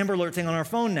 Like the Amber Alert thing on our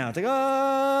phone now. It's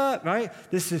like, right?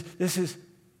 This is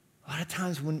a lot of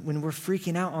times when we're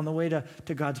freaking out on the way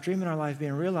to God's dream in our life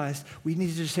being realized, we need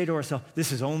to just say to ourselves,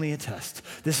 this is only a test.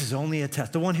 This is only a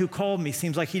test. The one who called me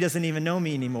seems like he doesn't even know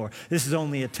me anymore. This is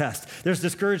only a test. There's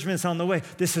discouragements on the way.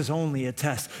 This is only a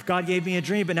test. God gave me a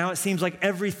dream, but now it seems like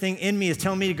everything in me is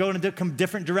telling me to go in a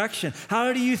different direction.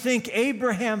 How do you think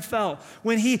Abraham felt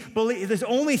when he believed? His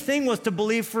only thing was to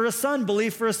believe for a son.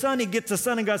 Believe for a son. He gets a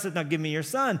son, and God says, now give me your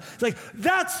son. It's like,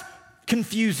 that's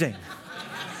confusing.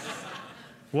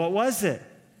 What was it?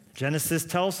 Genesis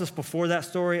tells us before that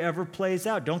story ever plays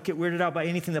out. Don't get weirded out by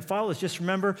anything that follows. Just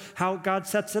remember how God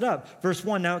sets it up. Verse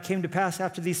 1, now it came to pass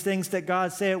after these things that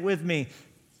God, say it with me,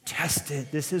 test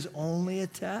it. This is only a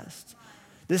test.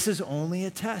 This is only a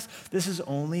test. This is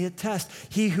only a test.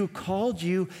 He who called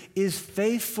you is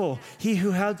faithful. He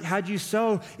who had you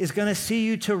sow is going to see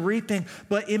you to reaping.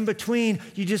 But in between,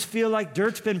 you just feel like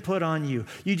dirt's been put on you.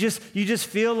 You just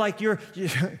feel like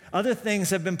other things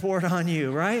have been poured on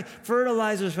you, right?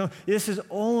 Fertilizers. This is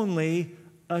only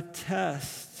a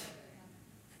test.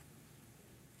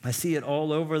 I see it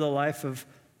all over the life of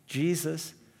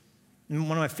Jesus. And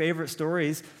one of my favorite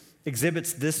stories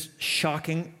exhibits this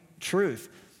shocking truth.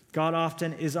 God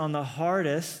often is the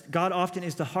hardest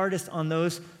on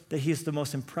those that he's the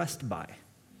most impressed by.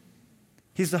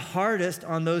 He's the hardest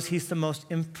on those he's the most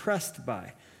impressed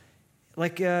by.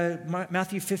 Like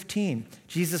Matthew 15,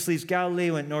 Jesus leaves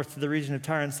Galilee, went north to the region of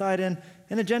Tyre and Sidon,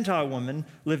 and a Gentile woman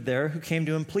lived there who came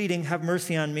to him pleading, have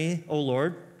mercy on me, O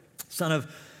Lord, son of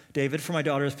David, for my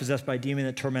daughter is possessed by a demon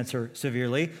that torments her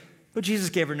severely. But Jesus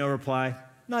gave her no reply,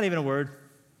 not even a word,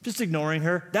 just ignoring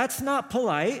her. That's not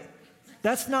polite.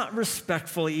 That's not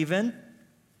respectful even.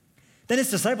 Then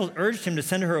his disciples urged him to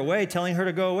send her away, telling her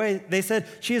to go away. They said,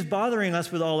 she is bothering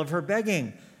us with all of her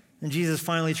begging. And Jesus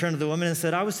finally turned to the woman and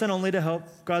said, I was sent only to help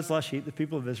God's lost sheep, the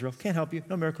people of Israel. Can't help you.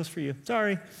 No miracles for you.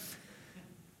 Sorry.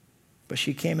 But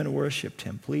she came and worshiped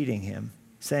him, pleading him,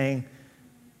 saying,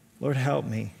 Lord, help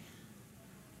me.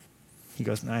 He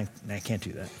goes, no, I can't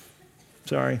do that.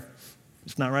 Sorry.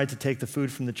 It's not right to take the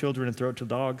food from the children and throw it to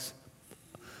dogs.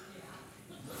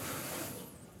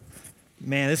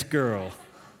 Man, this girl,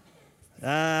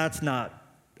 that's not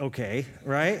okay,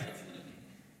 right?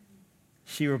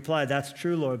 She replied, that's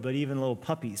true, Lord, but even little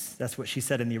puppies, that's what she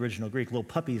said in the original Greek, little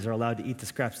puppies are allowed to eat the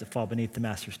scraps that fall beneath the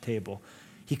master's table.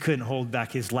 He couldn't hold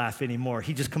back his laugh anymore.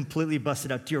 He just completely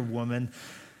busted out, dear woman,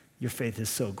 your faith is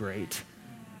so great.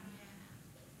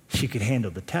 She could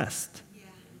handle the test.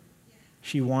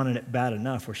 She wanted it bad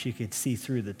enough where she could see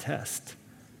through the test.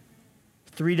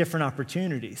 3 different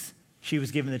opportunities. She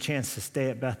was given the chance to stay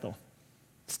at Bethel,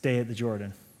 stay at the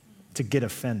Jordan, to get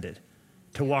offended,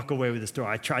 to walk away with the story.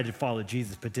 I tried to follow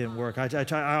Jesus, but it didn't work. I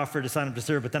offered to sign up to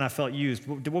serve, but then I felt used.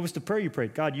 What was the prayer you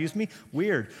prayed? God used me?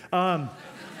 Weird.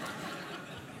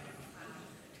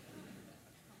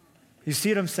 You see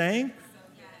what I'm saying?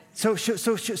 So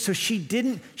she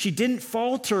didn't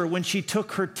falter when she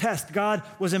took her test. God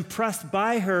was impressed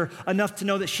by her enough to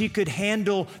know that she could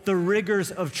handle the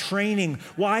rigors of training.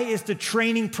 Why is the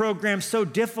training program so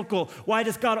difficult? Why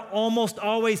does God almost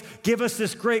always give us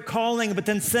this great calling, but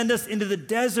then send us into the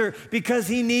desert? Because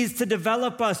he needs to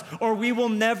develop us, or we will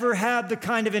never have the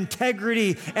kind of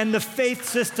integrity and the faith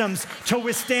systems to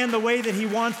withstand the way that he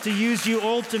wants to use you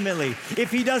ultimately. If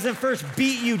he doesn't first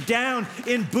beat you down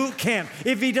in boot camp,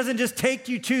 if he doesn't just take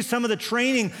you to some of the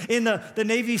training in the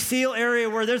Navy SEAL area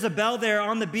where there's a bell there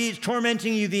on the beach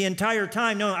tormenting you the entire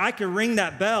time. No, I could ring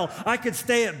that bell. I could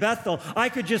stay at Bethel. I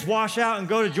could just wash out and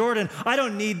go to Jordan. I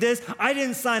don't need this. I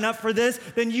didn't sign up for this.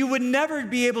 Then you would never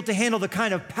be able to handle the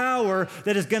kind of power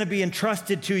that is going to be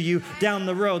entrusted to you down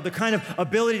the road, the kind of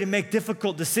ability to make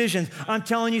difficult decisions. I'm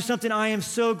telling you something, I am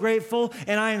so grateful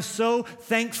and I am so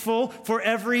thankful for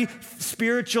every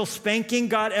spiritual spanking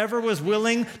God ever was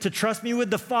willing to trust me with.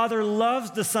 The Father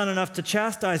loves the Son enough to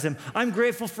chastise him. I'm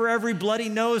grateful for every bloody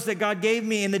nose that God gave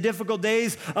me in the difficult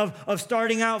days of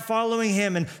starting out following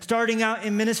him and starting out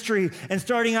in ministry and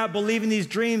starting out believing these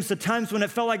dreams, the times when it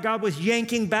felt like God was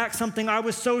yanking back something I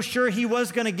was so sure he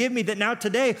was going to give me that now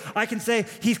today I can say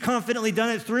he's confidently done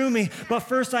it through me. But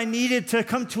first I needed to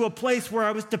come to a place where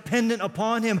I was dependent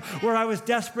upon him, where I was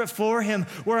desperate for him,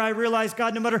 where I realized,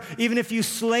 God, no matter, even if you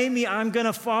slay me, I'm going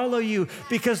to follow you,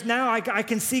 because now I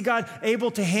can see God able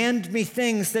to hand me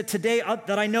things that today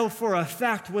that I know for a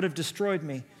fact would have destroyed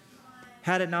me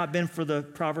had it not been for the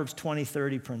Proverbs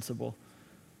 20:30 principle.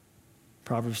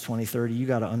 Proverbs 20:30, you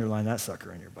got to underline that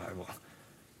sucker in your Bible.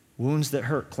 Wounds that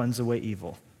hurt cleanse away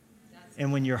evil.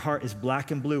 And when your heart is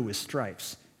black and blue with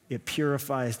stripes, it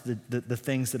purifies the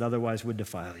things that otherwise would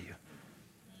defile you.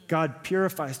 God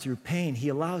purifies through pain. He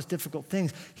allows difficult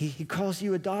things. He calls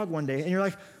you a dog one day, and you're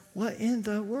like, what in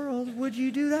the world would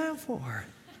you do that for?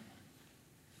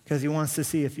 Because he wants to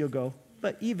see if you'll go,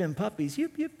 but even puppies,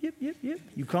 yip, yip, yip, yip, yip.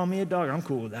 You call me a dog, I'm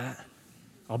cool with that.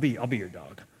 I'll be your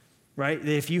dog, right?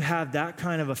 If you have that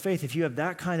kind of a faith, if you have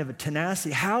that kind of a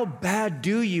tenacity, how bad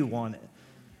do you want it?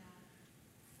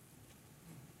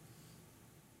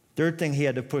 Third thing he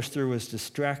had to push through was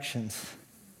distractions.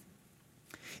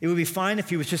 It would be fine if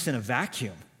he was just in a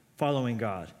vacuum following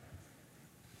God.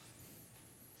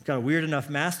 Got a weird enough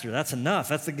master, that's enough.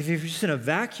 If you're just in a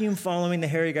vacuum following the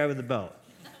hairy guy with the belt,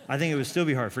 I think it would still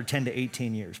be hard for 10 to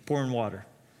 18 years, pouring water.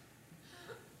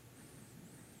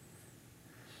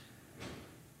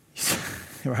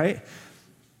 Right?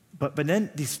 But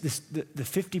then the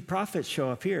 50 prophets show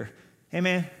up here. Hey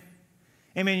man,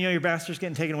 you know your bastard's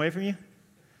getting taken away from you?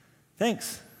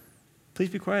 Thanks. Please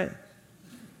be quiet.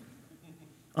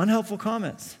 Unhelpful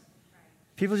comments.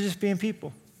 People just being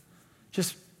people.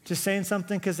 Just saying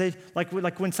something because they,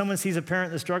 like when someone sees a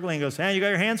parent that's struggling and goes, hey, you got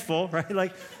your hands full, right?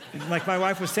 Like my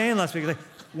wife was saying last week, like,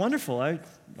 wonderful,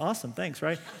 awesome, thanks,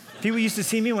 right? People used to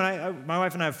see me when my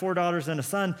wife and I have 4 daughters and a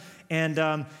son, and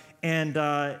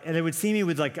they would see me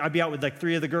with I'd be out with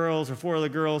 3 of the girls or 4 of the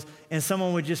girls, and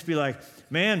someone would just be like,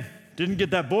 man, didn't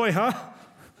get that boy, huh?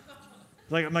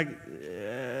 I'm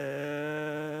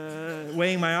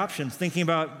weighing my options, thinking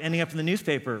about ending up in the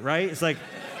newspaper, right? It's like,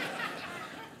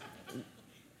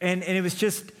 and it was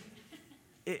just,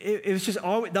 it was just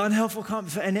always the unhelpful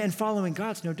comments, and following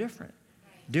God's no different.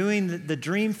 Doing the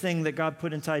dream thing that God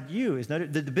put inside you is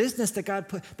not the business that God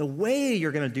put, the way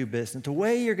you're going to do business, the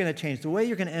way you're going to change, the way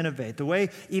you're going to innovate, the way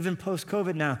even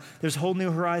post-COVID now, there's whole new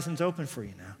horizons open for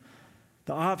you now.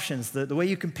 The options, the way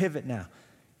you can pivot now.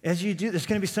 As you do, there's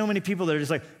going to be so many people that are just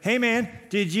like, hey man,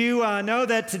 did you know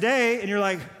that today? And you're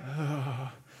like,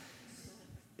 oh.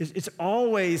 It's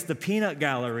always the peanut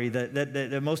gallery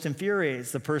that most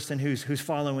infuriates the person who's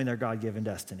following their God-given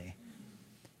destiny.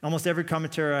 Almost every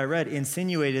commentary I read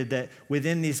insinuated that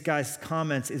within these guys'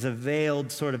 comments is a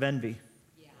veiled sort of envy.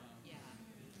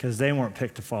 Because they weren't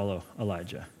picked to follow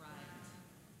Elijah.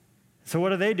 So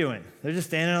what are they doing? They're just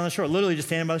standing on the shore, literally just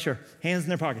standing by the shore, hands in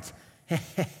their pockets.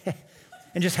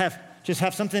 And just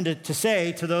have something to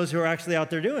say to those who are actually out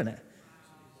there doing it.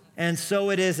 And so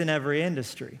it is in every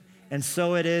industry. And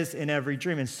so it is in every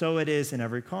dream. And so it is in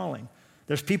every calling.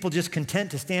 There's people just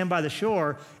content to stand by the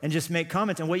shore and just make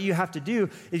comments. And what you have to do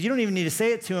is you don't even need to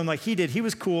say it to him like he did. He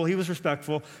was cool. He was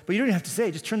respectful. But you don't even have to say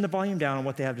it. Just turn the volume down on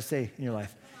what they have to say in your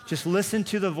life. Just listen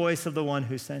to the voice of the one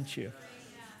who sent you.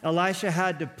 Elisha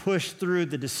had to push through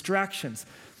the distractions.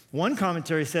 One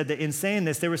commentary said that in saying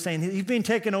this, they were saying, he's being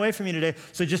taken away from you today,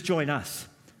 so just join us.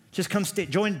 Just come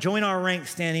join our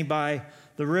ranks standing by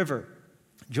the river.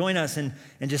 Join us and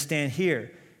just stand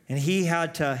here. And he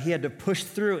had to push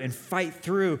through and fight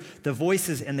through the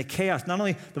voices and the chaos, not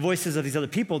only the voices of these other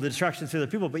people, the distractions of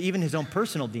other people, but even his own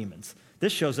personal demons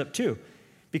This shows up too.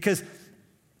 Because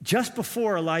just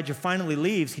before Elijah finally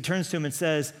leaves, he turns to him and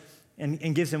says,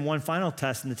 and gives him one final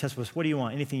test, and the test was, what do you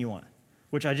want? Anything you want.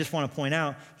 Which I just want to point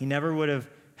out, he never would have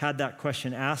had that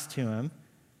question asked to him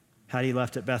had he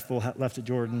left at Bethel, left at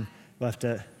Jordan, left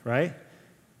at, right?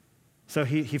 So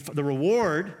the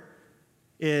reward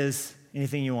is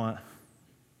anything you want.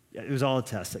 It was all a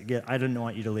test. I didn't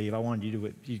want you to leave. I wanted you to do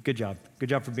it. Good job. Good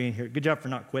job for being here. Good job for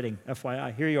not quitting.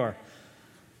 FYI, here you are.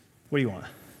 What do you want?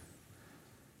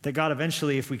 That God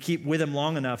eventually, if we keep with him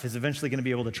long enough, is eventually going to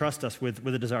be able to trust us with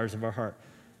the desires of our heart.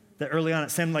 That early on it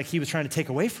seemed like he was trying to take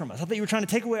away from us. I thought you were trying to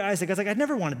take away Isaac. I was like, I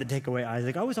never wanted to take away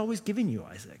Isaac. I was always giving you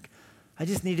Isaac. I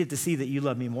just needed to see that you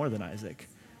love me more than Isaac.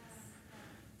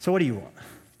 So what do you want?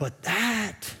 But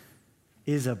that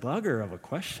is a bugger of a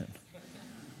question.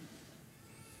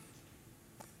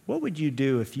 What would you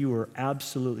do if you were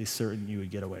absolutely certain you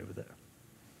would get away with it?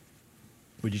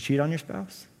 Would you cheat on your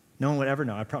spouse? No one would ever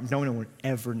know. I promise no one would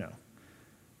ever know.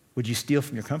 Would you steal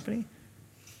from your company?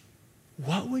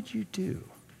 What would you do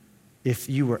if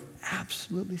you were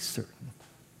absolutely certain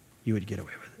you would get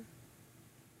away with it?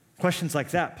 Questions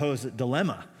like that pose a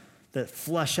dilemma that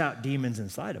flush out demons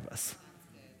inside of us.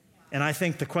 And I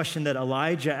think the question that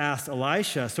Elijah asked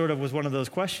Elisha sort of was one of those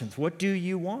questions. What do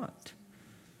you want?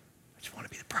 I just want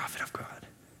to be the prophet of God.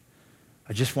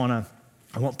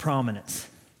 I want prominence.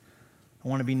 I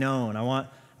want to be known. I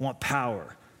want power.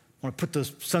 I want to put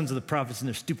those sons of the prophets in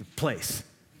their stupid place.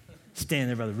 Standing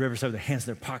there by the riverside with their hands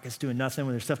in their pockets doing nothing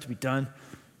when there's stuff to be done,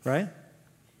 right?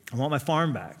 I want my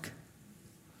farm back.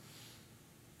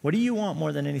 What do you want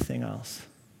more than anything else?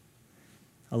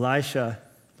 Elisha,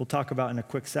 we'll talk about in a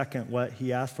quick second what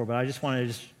he asked for, but I just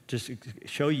want to just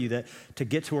show you that to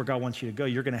get to where God wants you to go,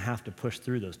 you're going to have to push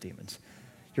through those demons.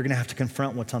 You're going to have to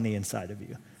confront what's on the inside of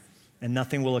you. And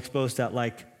nothing will expose that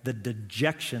like the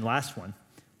dejection, last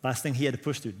thing he had to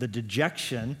push through, the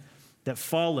dejection that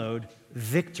followed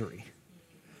victory.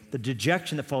 The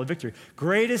dejection that followed victory.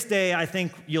 Greatest day, I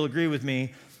think you'll agree with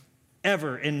me,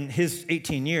 ever in his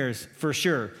 18 years, for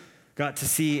sure. Got to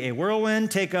see a whirlwind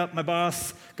take up my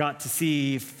boss. Got to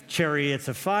see chariots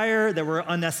of fire that were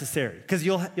unnecessary. Because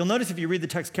you'll notice if you read the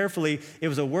text carefully, it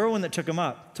was a whirlwind that took him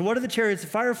up. So what are the chariots of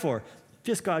fire for?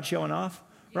 Just God showing off,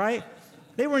 right?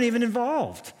 They weren't even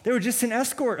involved. They were just an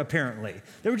escort, apparently.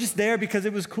 They were just there because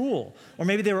it was cool. Or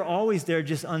maybe they were always there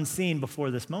just unseen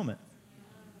before this moment.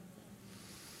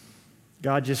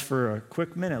 God just for a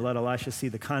quick minute let Elisha see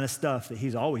the kind of stuff that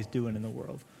he's always doing in the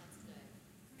world.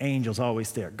 Angels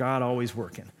always there. God always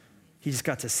working. He just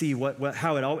got to see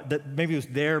that maybe it was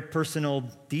their personal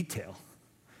detail.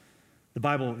 The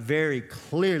Bible very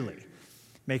clearly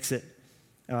makes it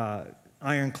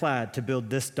ironclad to build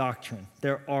this doctrine.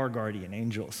 There are guardian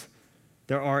angels.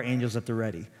 There are angels at the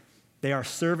ready. They are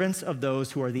servants of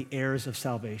those who are the heirs of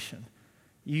salvation.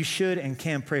 You should and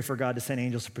can pray for God to send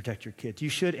angels to protect your kids. You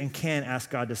should and can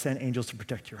ask God to send angels to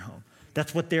protect your home.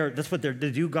 That's what they're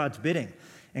to do God's bidding.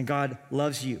 And God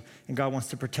loves you, and God wants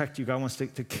to protect you. God wants to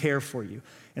care for you.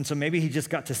 And so maybe he just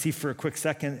got to see for a quick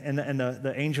second, and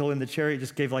the angel in the chariot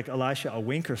just gave like Elisha a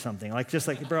wink or something, like just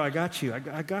like, bro, I got you,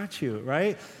 I got you,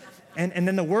 right? And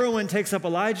then the whirlwind takes up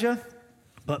Elijah,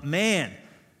 but man,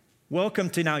 welcome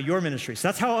to now your ministry. So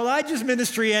that's how Elijah's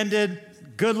ministry ended.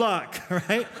 Good luck,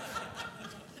 right?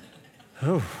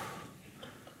 Oh,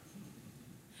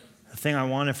 the thing I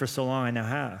wanted for so long, I now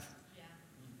have.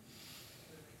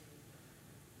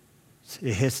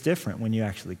 It hits different when you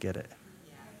actually get it.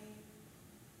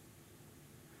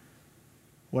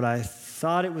 What I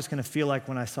thought it was going to feel like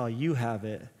when I saw you have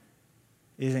it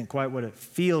isn't quite what it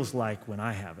feels like when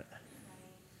I have it.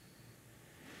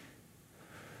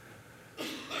 I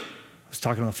was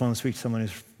talking on the phone this week to someone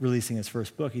who's releasing his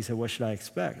first book. He said, what should I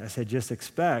expect? I said, just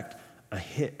expect a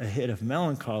hit of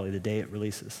melancholy the day it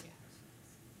releases.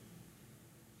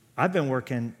 I've been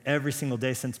working every single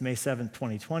day since May 7th,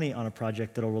 2020 on a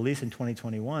project that'll release in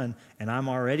 2021, and I'm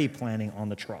already planning on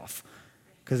the trough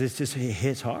because it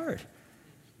hits hard.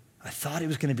 I thought it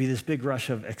was going to be this big rush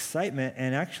of excitement,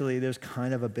 and actually there's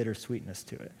kind of a bittersweetness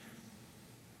to it.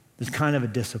 There's kind of a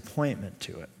disappointment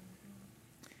to it.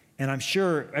 And I'm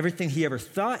sure everything he ever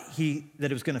thought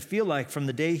that it was going to feel like from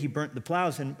the day he burnt the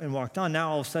plows and walked on,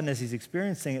 now all of a sudden as he's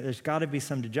experiencing it, there's got to be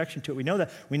some dejection to it. We know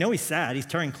that. We know he's sad. He's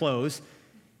tearing clothes.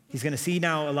 He's going to see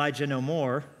now Elijah no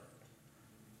more.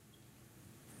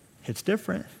 It's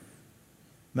different.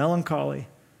 Melancholy,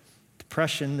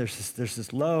 depression, there's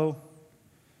this low.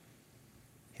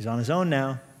 He's on his own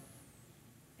now.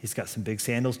 He's got some big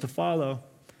sandals to follow.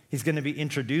 He's going to be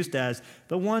introduced as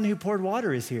the one who poured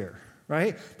water is here,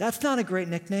 right? That's not a great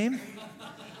nickname.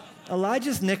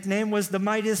 Elijah's nickname was the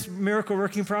mightiest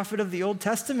miracle-working prophet of the Old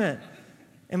Testament.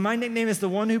 And my nickname is the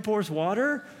one who pours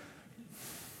water.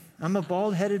 I'm a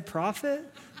bald-headed prophet,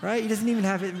 right? He doesn't even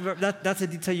have it. That's a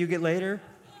detail you get later.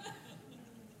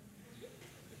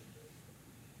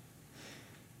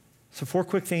 So 4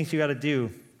 quick things you got to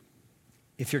do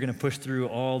if you're going to push through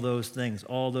all those things,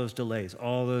 all those delays,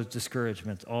 all those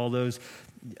discouragements, all those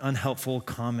unhelpful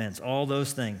comments, all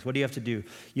those things. What do you have to do?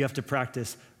 You have to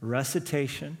practice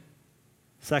recitation.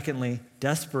 Secondly,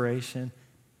 desperation,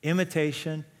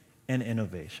 imitation, and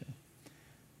innovation.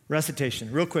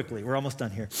 Recitation, real quickly. We're almost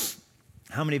done here.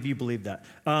 How many of you believe that?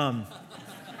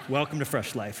 Welcome to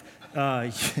Fresh Life.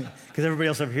 Because everybody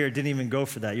else over here didn't even go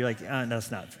for that. You're like,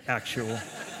 that's not actual.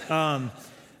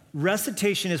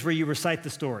 Recitation is where you recite the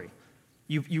story.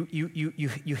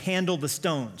 You handle the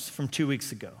stones from 2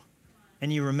 weeks ago,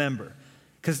 and you remember.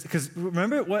 Because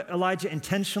remember what Elijah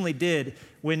intentionally did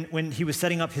when he was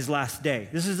setting up his last day.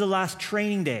 This is the last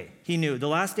training day, he knew. The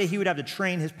last day he would have to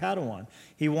train his Padawan.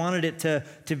 He wanted it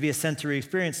to be a sensory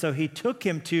experience, so he took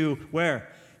him to where?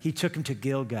 He took him to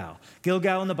Gilgal.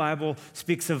 Gilgal in the Bible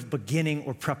speaks of beginning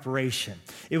or preparation.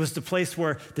 It was the place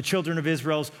where the children of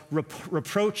Israel's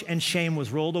reproach and shame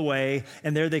was rolled away,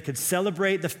 and there they could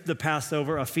celebrate the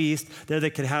Passover, a feast. There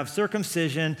they could have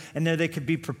circumcision, and there they could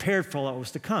be prepared for what was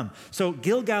to come. So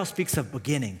Gilgal speaks of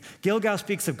beginning. Gilgal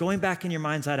speaks of going back in your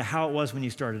mind's eye to how it was when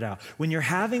you started out. When you're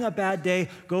having a bad day,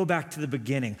 go back to the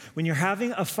beginning. When you're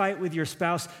having a fight with your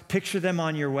spouse, picture them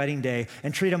on your wedding day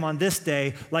and treat them on this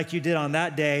day like you did on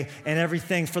that day, and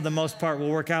everything for the most part will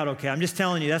work out okay. I'm just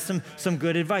telling you, that's some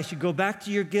good advice. You go back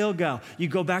to your Gilgal. You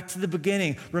go back to the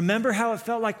beginning. Remember how it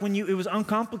felt like when it was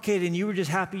uncomplicated and you were just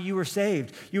happy you were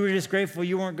saved. You were just grateful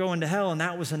you weren't going to hell, and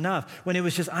that was enough. When it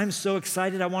was just, I'm so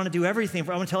excited, I want to do everything.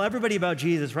 I want to tell everybody about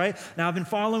Jesus, right? Now, I've been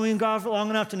following God for long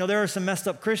enough to know there are some messed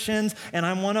up Christians, and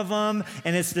I'm one of them,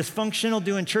 and it's dysfunctional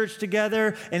doing church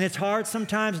together, and it's hard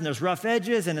sometimes, and there's rough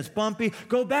edges, and it's bumpy.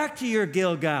 Go back to your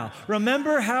Gilgal.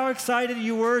 Remember how excited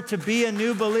you were to be a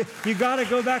new believer. You got to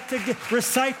go back to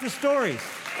recite the stories.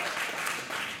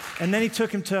 And then he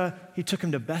took him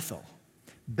to Bethel.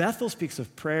 Bethel speaks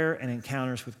of prayer and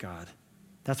encounters with God.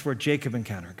 That's where Jacob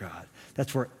encountered God.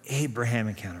 That's where Abraham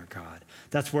encountered God.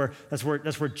 That's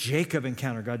where Jacob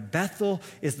encountered God. Bethel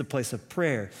is the place of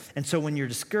prayer. And so when you're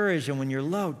discouraged and when you're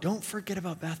low, don't forget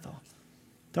about Bethel.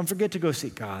 Don't forget to go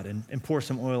seek God and pour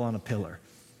some oil on a pillar.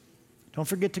 Don't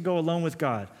forget to go alone with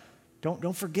God.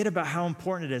 Don't forget about how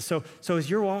important it is. So as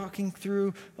you're walking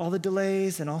through all the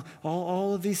delays and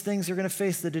all of these things you're going to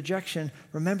face, the dejection,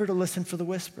 remember to listen for the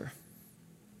whisper.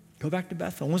 Go back to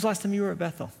Bethel. When was the last time you were at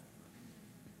Bethel?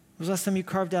 When was the last time you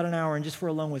carved out an hour and just were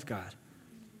alone with God?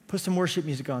 Put some worship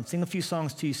music on. Sing a few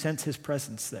songs till you sense his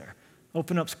presence there.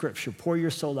 Open up scripture. Pour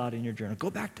your soul out in your journal. Go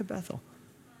back to Bethel.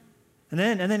 And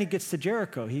then he gets to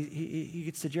Jericho. He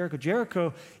gets to Jericho.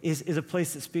 Jericho is a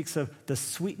place that speaks of the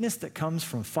sweetness that comes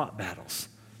from fought battles.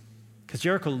 Because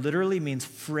Jericho literally means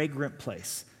fragrant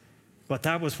place. But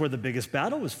that was where the biggest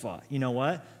battle was fought. You know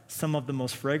what? Some of the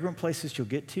most fragrant places you'll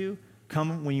get to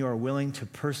come when you are willing to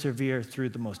persevere through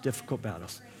the most difficult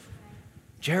battles.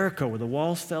 Jericho, where the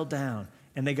walls fell down,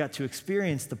 and they got to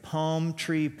experience the palm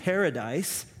tree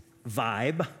paradise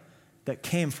vibe that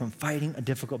came from fighting a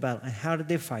difficult battle. And how did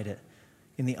they fight it?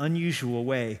 In the unusual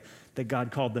way that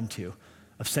God called them to,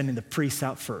 of sending the priests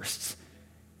out first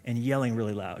and yelling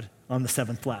really loud on the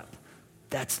seventh lap.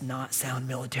 That's not sound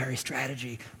military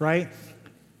strategy, right?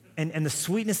 And the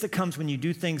sweetness that comes when you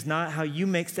do things not how you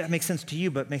makes sense to you,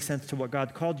 but makes sense to what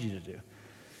God called you to do.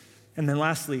 And then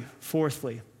lastly,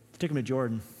 fourthly, take him to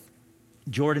Jordan.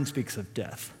 Jordan speaks of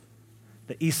death.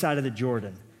 The east side of the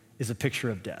Jordan is a picture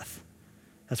of death.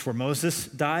 That's where Moses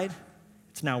died.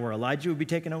 It's now where Elijah would be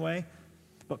taken away.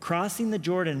 But crossing the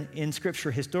Jordan in Scripture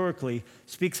historically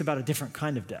speaks about a different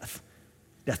kind of death.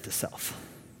 Death to self.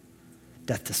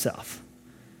 Death to self.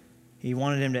 He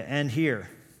wanted him to end here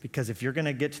because if you're going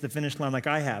to get to the finish line like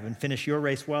I have and finish your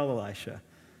race well, Elisha,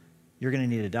 you're going to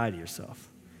need to die to yourself.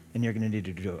 And you're going to need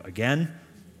to do it again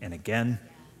and again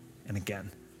and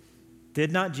again.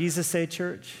 Did not Jesus say,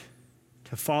 church,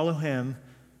 to follow him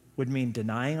would mean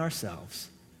denying ourselves,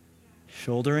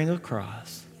 shouldering a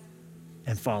cross,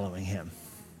 and following him?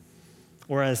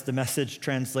 Or as the Message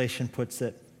translation puts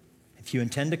it, if you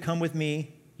intend to come with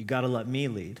me, you got to let me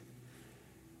lead.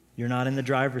 You're not in the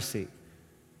driver's seat.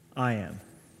 I am.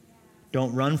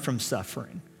 Don't run from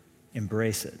suffering.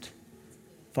 Embrace it.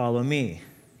 Follow me,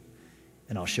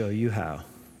 and I'll show you how.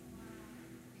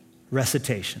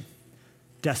 Recitation.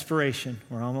 Desperation.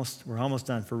 We're almost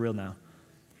done for real now.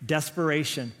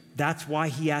 Desperation. That's why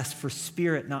he asked for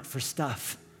spirit, not for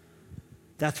stuff.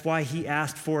 That's why he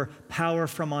asked for power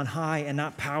from on high and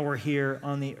not power here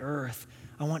on the earth.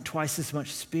 I want twice as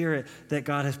much Spirit that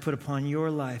God has put upon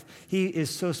your life. He is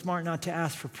so smart not to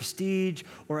ask for prestige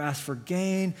or ask for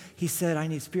gain. He said, I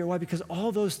need Spirit. Why? Because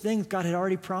all those things God had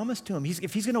already promised to him.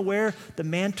 If he's going to wear the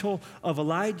mantle of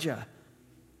Elijah,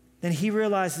 then he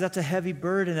realizes that's a heavy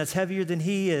burden, that's heavier than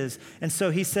he is. And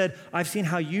so he said, I've seen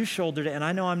how you shouldered it, and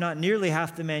I know I'm not nearly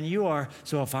half the man you are.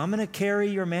 So if I'm going to carry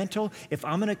your mantle, if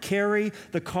I'm going to carry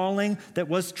the calling that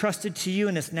was trusted to you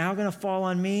and it's now going to fall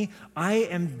on me, I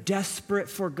am desperate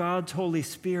for God's Holy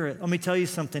Spirit. Let me tell you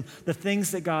something. The things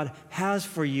that God has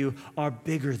for you are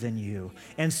bigger than you.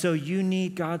 And so you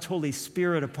need God's Holy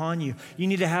Spirit upon you. You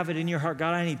need to have it in your heart.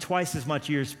 God, I need twice as much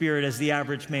of your Spirit as the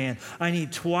average man. I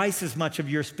need twice as much of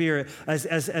your Spirit as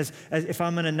if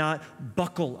I'm going to not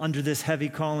buckle under this heavy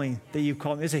calling that you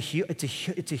call me. It's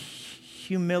a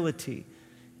humility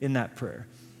in that prayer.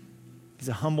 He's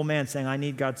a humble man saying, I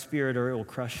need God's Spirit or it will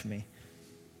crush me.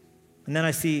 And then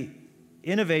I see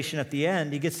innovation at the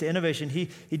end. He gets to innovation.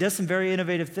 He does some very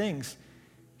innovative things.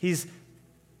 He's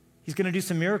going to do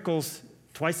some miracles,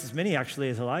 twice as many actually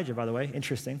as Elijah, by the way.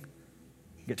 Interesting.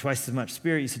 You get twice as much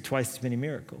Spirit, you see twice as many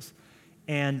miracles.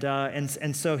 And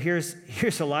so here's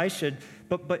Elisha,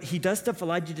 but he does stuff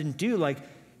Elijah didn't do, like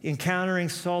encountering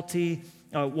salty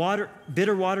water,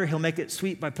 bitter water. He'll make it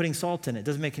sweet by putting salt in it.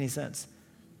 Doesn't make any sense.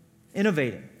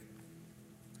 Innovating.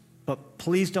 But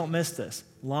please don't miss this.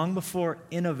 Long before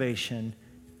innovation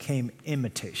came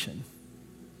imitation.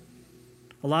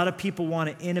 A lot of people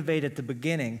want to innovate at the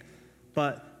beginning,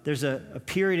 but there's a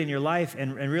period in your life,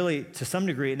 and really to some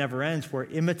degree it never ends, where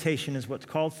imitation is what's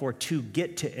called for to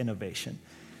get to innovation.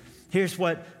 Here's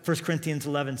what 1 Corinthians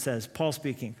 11 says, Paul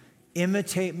speaking,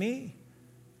 imitate me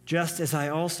just as I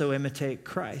also imitate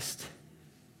Christ.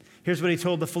 Here's what he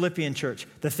told the Philippian church,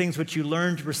 the things which you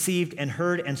learned, received, and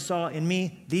heard and saw in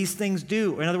me, these things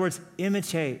do. In other words,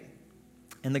 imitate,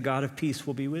 and the God of peace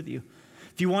will be with you.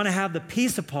 If you want to have the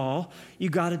peace of Paul,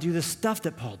 you got to do the stuff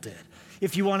that Paul did.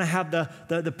 If you want to have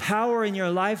the power in your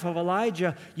life of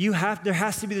Elijah, there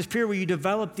has to be this period where you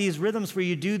develop these rhythms, where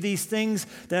you do these things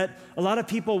that a lot of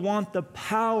people want the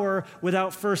power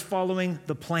without first following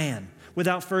the plan,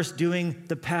 without first doing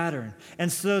the pattern.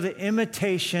 And so the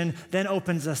imitation then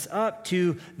opens us up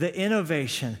to the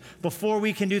innovation. Before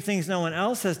we can do things no one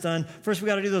else has done, first we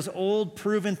got to do those old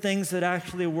proven things that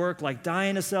actually work, like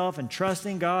dying to self and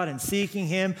trusting God and seeking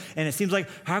him. And it seems like,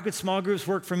 how could small groups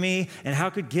work for me? And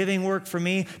how could giving work for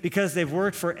me? Because they've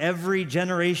worked for every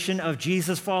generation of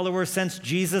Jesus followers since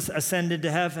Jesus ascended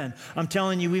to heaven. I'm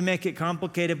telling you, we make it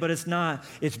complicated, but it's not.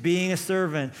 It's being a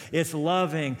servant. It's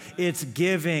loving. It's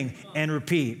giving. And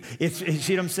repeat. You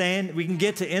see what I'm saying? We can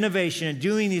get to innovation and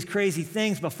doing these crazy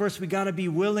things, but first we got to be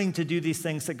willing to do these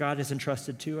things that God has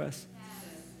entrusted to us.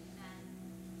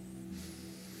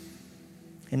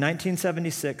 In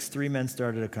 1976, 3 men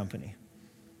started a company.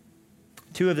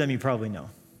 2 of them you probably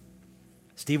know.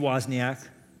 Steve Wozniak,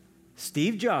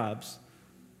 Steve Jobs,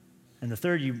 and the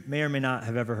third you may or may not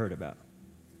have ever heard about,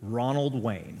 Ronald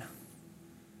Wayne.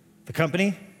 The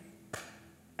company,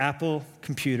 Apple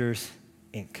Computers,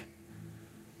 Inc.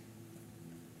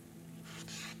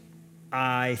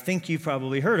 I think you've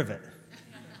probably heard of it.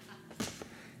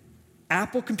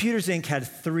 Apple Computers, Inc. had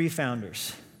 3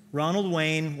 founders. Ronald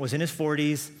Wayne was in his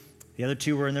 40s. The other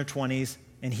 2 were in their 20s.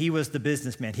 And he was the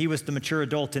businessman. He was the mature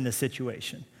adult in this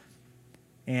situation.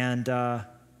 And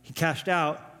he cashed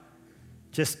out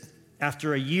just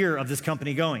after a year of this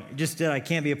company going. He just said, I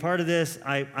can't be a part of this.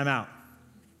 I'm out.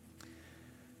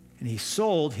 And he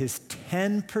sold his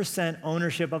 10%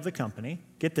 ownership of the company,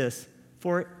 get this,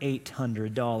 for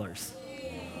 $800.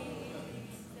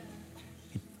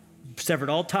 He severed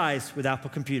all ties with Apple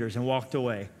Computers and walked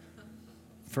away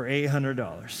for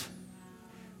 $800.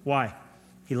 Why?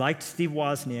 He liked Steve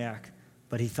Wozniak,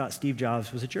 but he thought Steve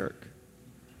Jobs was a jerk.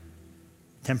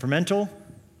 Temperamental,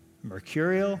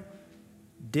 mercurial,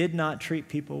 did not treat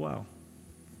people well.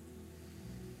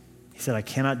 He said, I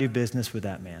cannot do business with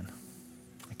that man.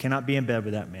 I cannot be in bed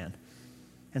with that man.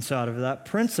 And so out of that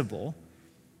principle,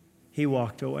 he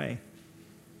walked away.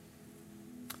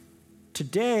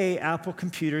 Today, Apple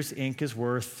Computers, Inc. is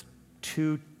worth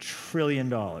 $2 trillion.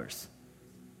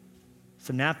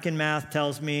 Some napkin math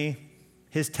tells me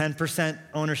his 10%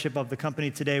 ownership of the company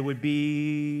today would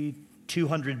be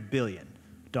 $200 billion.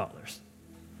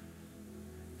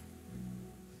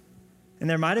 And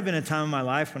there might have been a time in my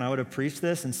life when I would have preached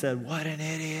this and said, what an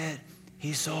idiot.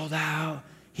 He sold out.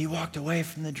 He walked away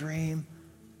from the dream.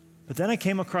 But then I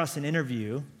came across an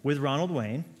interview with Ronald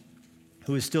Wayne,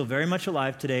 who is still very much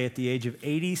alive today at the age of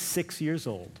 86 years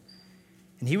old.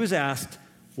 And he was asked,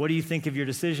 what do you think of your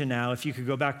decision now? If you could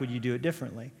go back, would you do it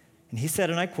differently? And he said,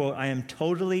 and I quote, I am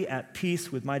totally at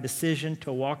peace with my decision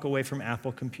to walk away from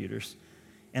Apple computers.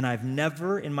 And I've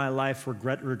never in my life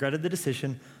regretted the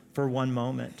decision for one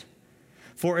moment.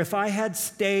 For if I had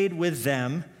stayed with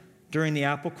them during the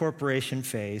Apple Corporation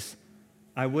phase,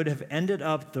 I would have ended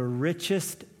up the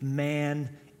richest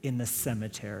man in the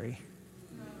cemetery.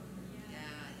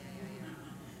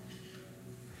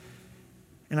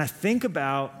 And I think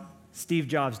about Steve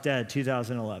Jobs dead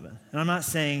 2011. And I'm not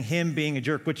saying him being a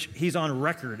jerk, which he's on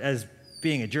record as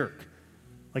being a jerk.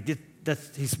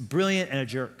 He's brilliant and a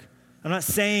jerk. I'm not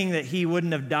saying that he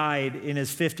wouldn't have died in his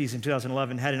 50s in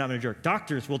 2011 had he not been a jerk.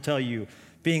 Doctors will tell you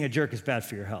being a jerk is bad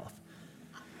for your health.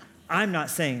 I'm not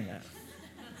saying that.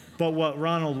 But what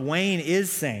Ronald Wayne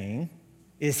is saying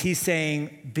is he's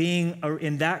saying being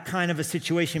in that kind of a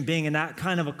situation, being in that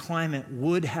kind of a climate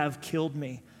would have killed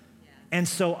me. And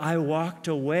so I walked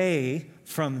away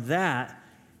from that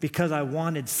because I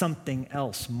wanted something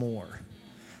else more.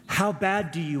 How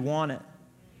bad do you want it?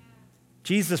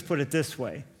 Jesus put it this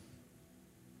way.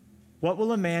 What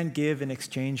will a man give in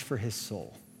exchange for his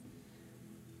soul?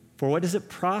 For what does it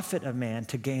profit a man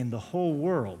to gain the whole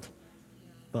world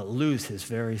but lose his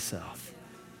very self?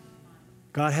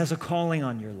 God has a calling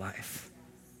on your life.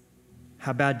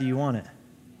 How bad do you want it?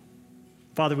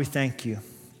 Father, we thank you.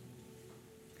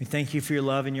 We thank you for your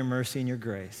love and your mercy and your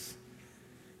grace.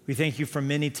 We thank you for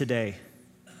many today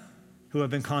who have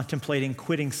been contemplating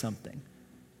quitting something,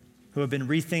 who have been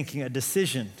rethinking a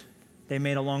decision they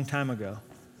made a long time ago,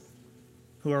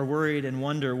 who are worried and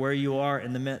wonder where you are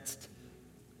in the midst.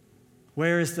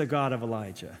 Where is the God of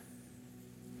Elijah?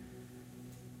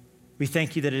 We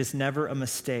thank you that it is never a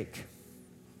mistake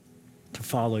to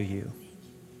follow you.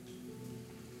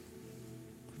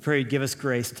 We pray you'd give us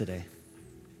grace today.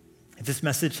 If this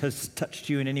message has touched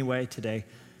you in any way today,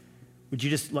 would you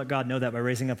just let God know that by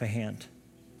raising up a hand?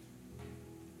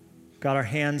 God, our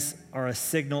hands are a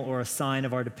signal or a sign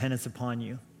of our dependence upon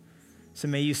you. So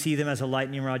may you see them as a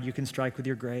lightning rod you can strike with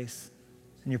your grace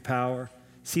and your power.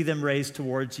 See them raised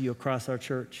towards you across our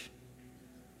church.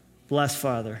 Bless,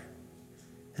 Father,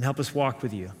 and help us walk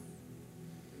with you.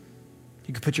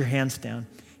 You can put your hands down.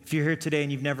 If you're here today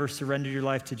and you've never surrendered your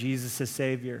life to Jesus as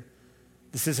Savior,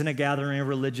 this isn't a gathering of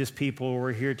religious people.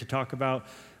 We're here to talk about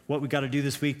what we got to do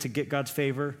this week to get God's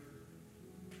favor.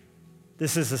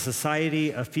 This is a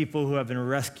society of people who have been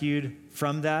rescued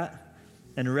from that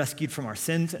and rescued from our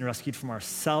sins and rescued from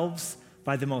ourselves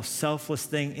by the most selfless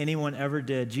thing anyone ever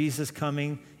did, Jesus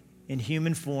coming in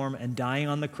human form and dying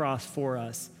on the cross for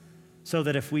us, so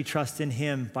that if we trust in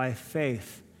him by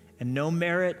faith, and no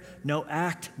merit, no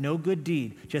act, no good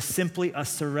deed, just simply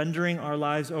us surrendering our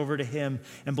lives over to him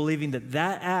and believing that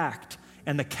that act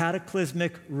and the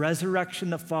cataclysmic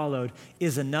resurrection that followed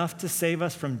is enough to save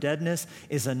us from deadness,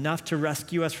 is enough to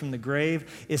rescue us from the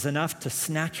grave, is enough to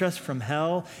snatch us from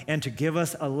hell and to give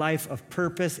us a life of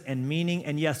purpose and meaning,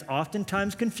 and yes,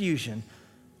 oftentimes confusion,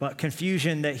 but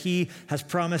confusion that he has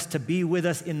promised to be with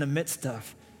us in the midst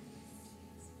of.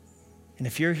 And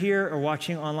if you're here or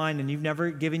watching online and you've never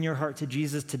given your heart to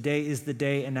Jesus, today is the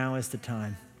day and now is the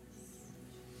time.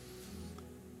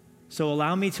 So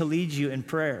allow me to lead you in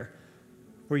prayer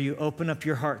where you open up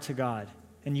your heart to God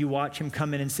and you watch him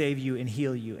come in and save you and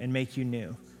heal you and make you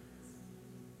new.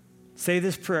 Say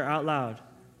this prayer out loud.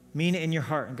 Mean it in your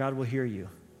heart and God will hear you.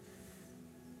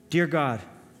 Dear God,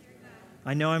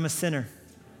 I know I'm a sinner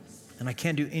and I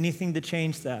can't do anything to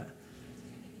change that,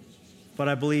 but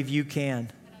I believe you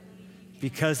can.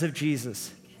 Because of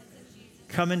Jesus,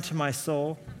 come into my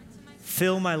soul,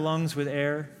 fill my lungs with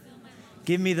air,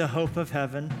 give me the hope of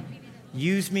heaven,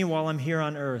 use me while I'm here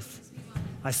on earth.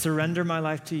 I surrender my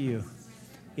life to you.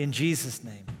 In Jesus'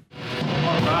 name.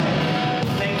 All right.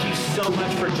 Thank you so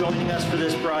much for joining us for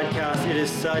this broadcast. It is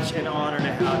such an honor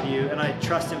to have you, and I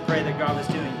trust and pray that God is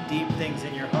doing deep things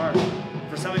in your heart.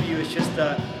 For some of you, it's just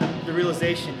the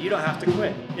realization you don't have to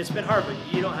quit. It's been hard, but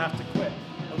you don't have to quit.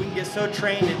 We can get so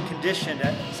trained and conditioned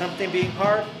at something being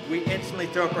hard, we instantly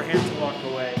throw up our hands and walk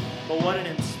away. But what an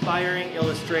inspiring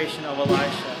illustration of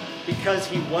Elisha, because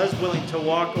he was willing to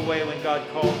walk away when God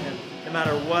called him. No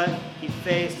matter what he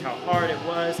faced, how hard it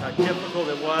was, how difficult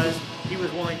it was, he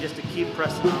was willing just to keep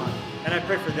pressing on. And I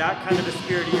pray for that kind of a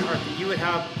spirit in your heart, that you would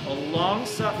have a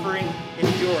long-suffering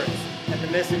endurance in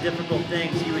the midst of difficult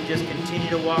things. You would just continue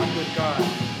to walk with God.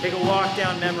 Take a walk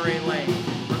down memory lane.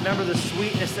 Remember the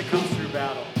sweetness that comes through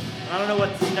battle. I don't know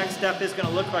what this next step is going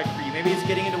to look like for you. Maybe it's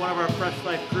getting into one of our Fresh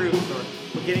Life groups,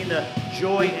 or getting the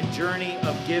joy and journey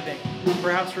of giving.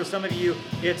 Perhaps for some of you,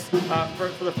 it's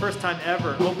for the first time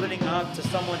ever, opening up to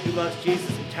someone who loves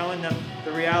Jesus and telling them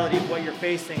the reality of what you're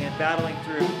facing and battling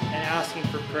through and asking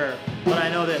for prayer. But I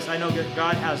know this. I know that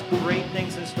God has great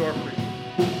things in store for you.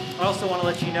 I also want to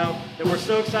let you know that we're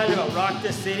so excited about Rock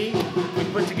This City. We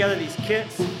put together these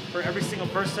kits for every single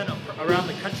person around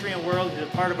the country and world who's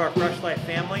a part of our Fresh Life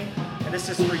family. And this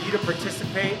is for you to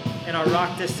participate in our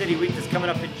Rock This City week that's coming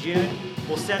up in June.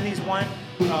 We'll send these one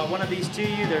of these to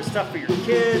you. There's stuff for your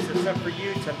kids. There's stuff for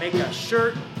you to make a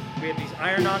shirt. We have these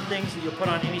iron-on things that you'll put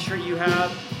on any shirt you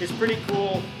have. It's pretty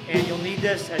cool, and you'll need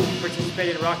this as you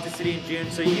participate in Rock the City in June.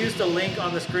 So use the link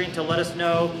on the screen to let us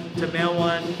know, to mail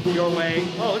one your way.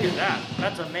 Oh, look at that.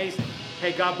 That's amazing.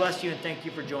 Hey, God bless you, and thank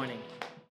you for joining.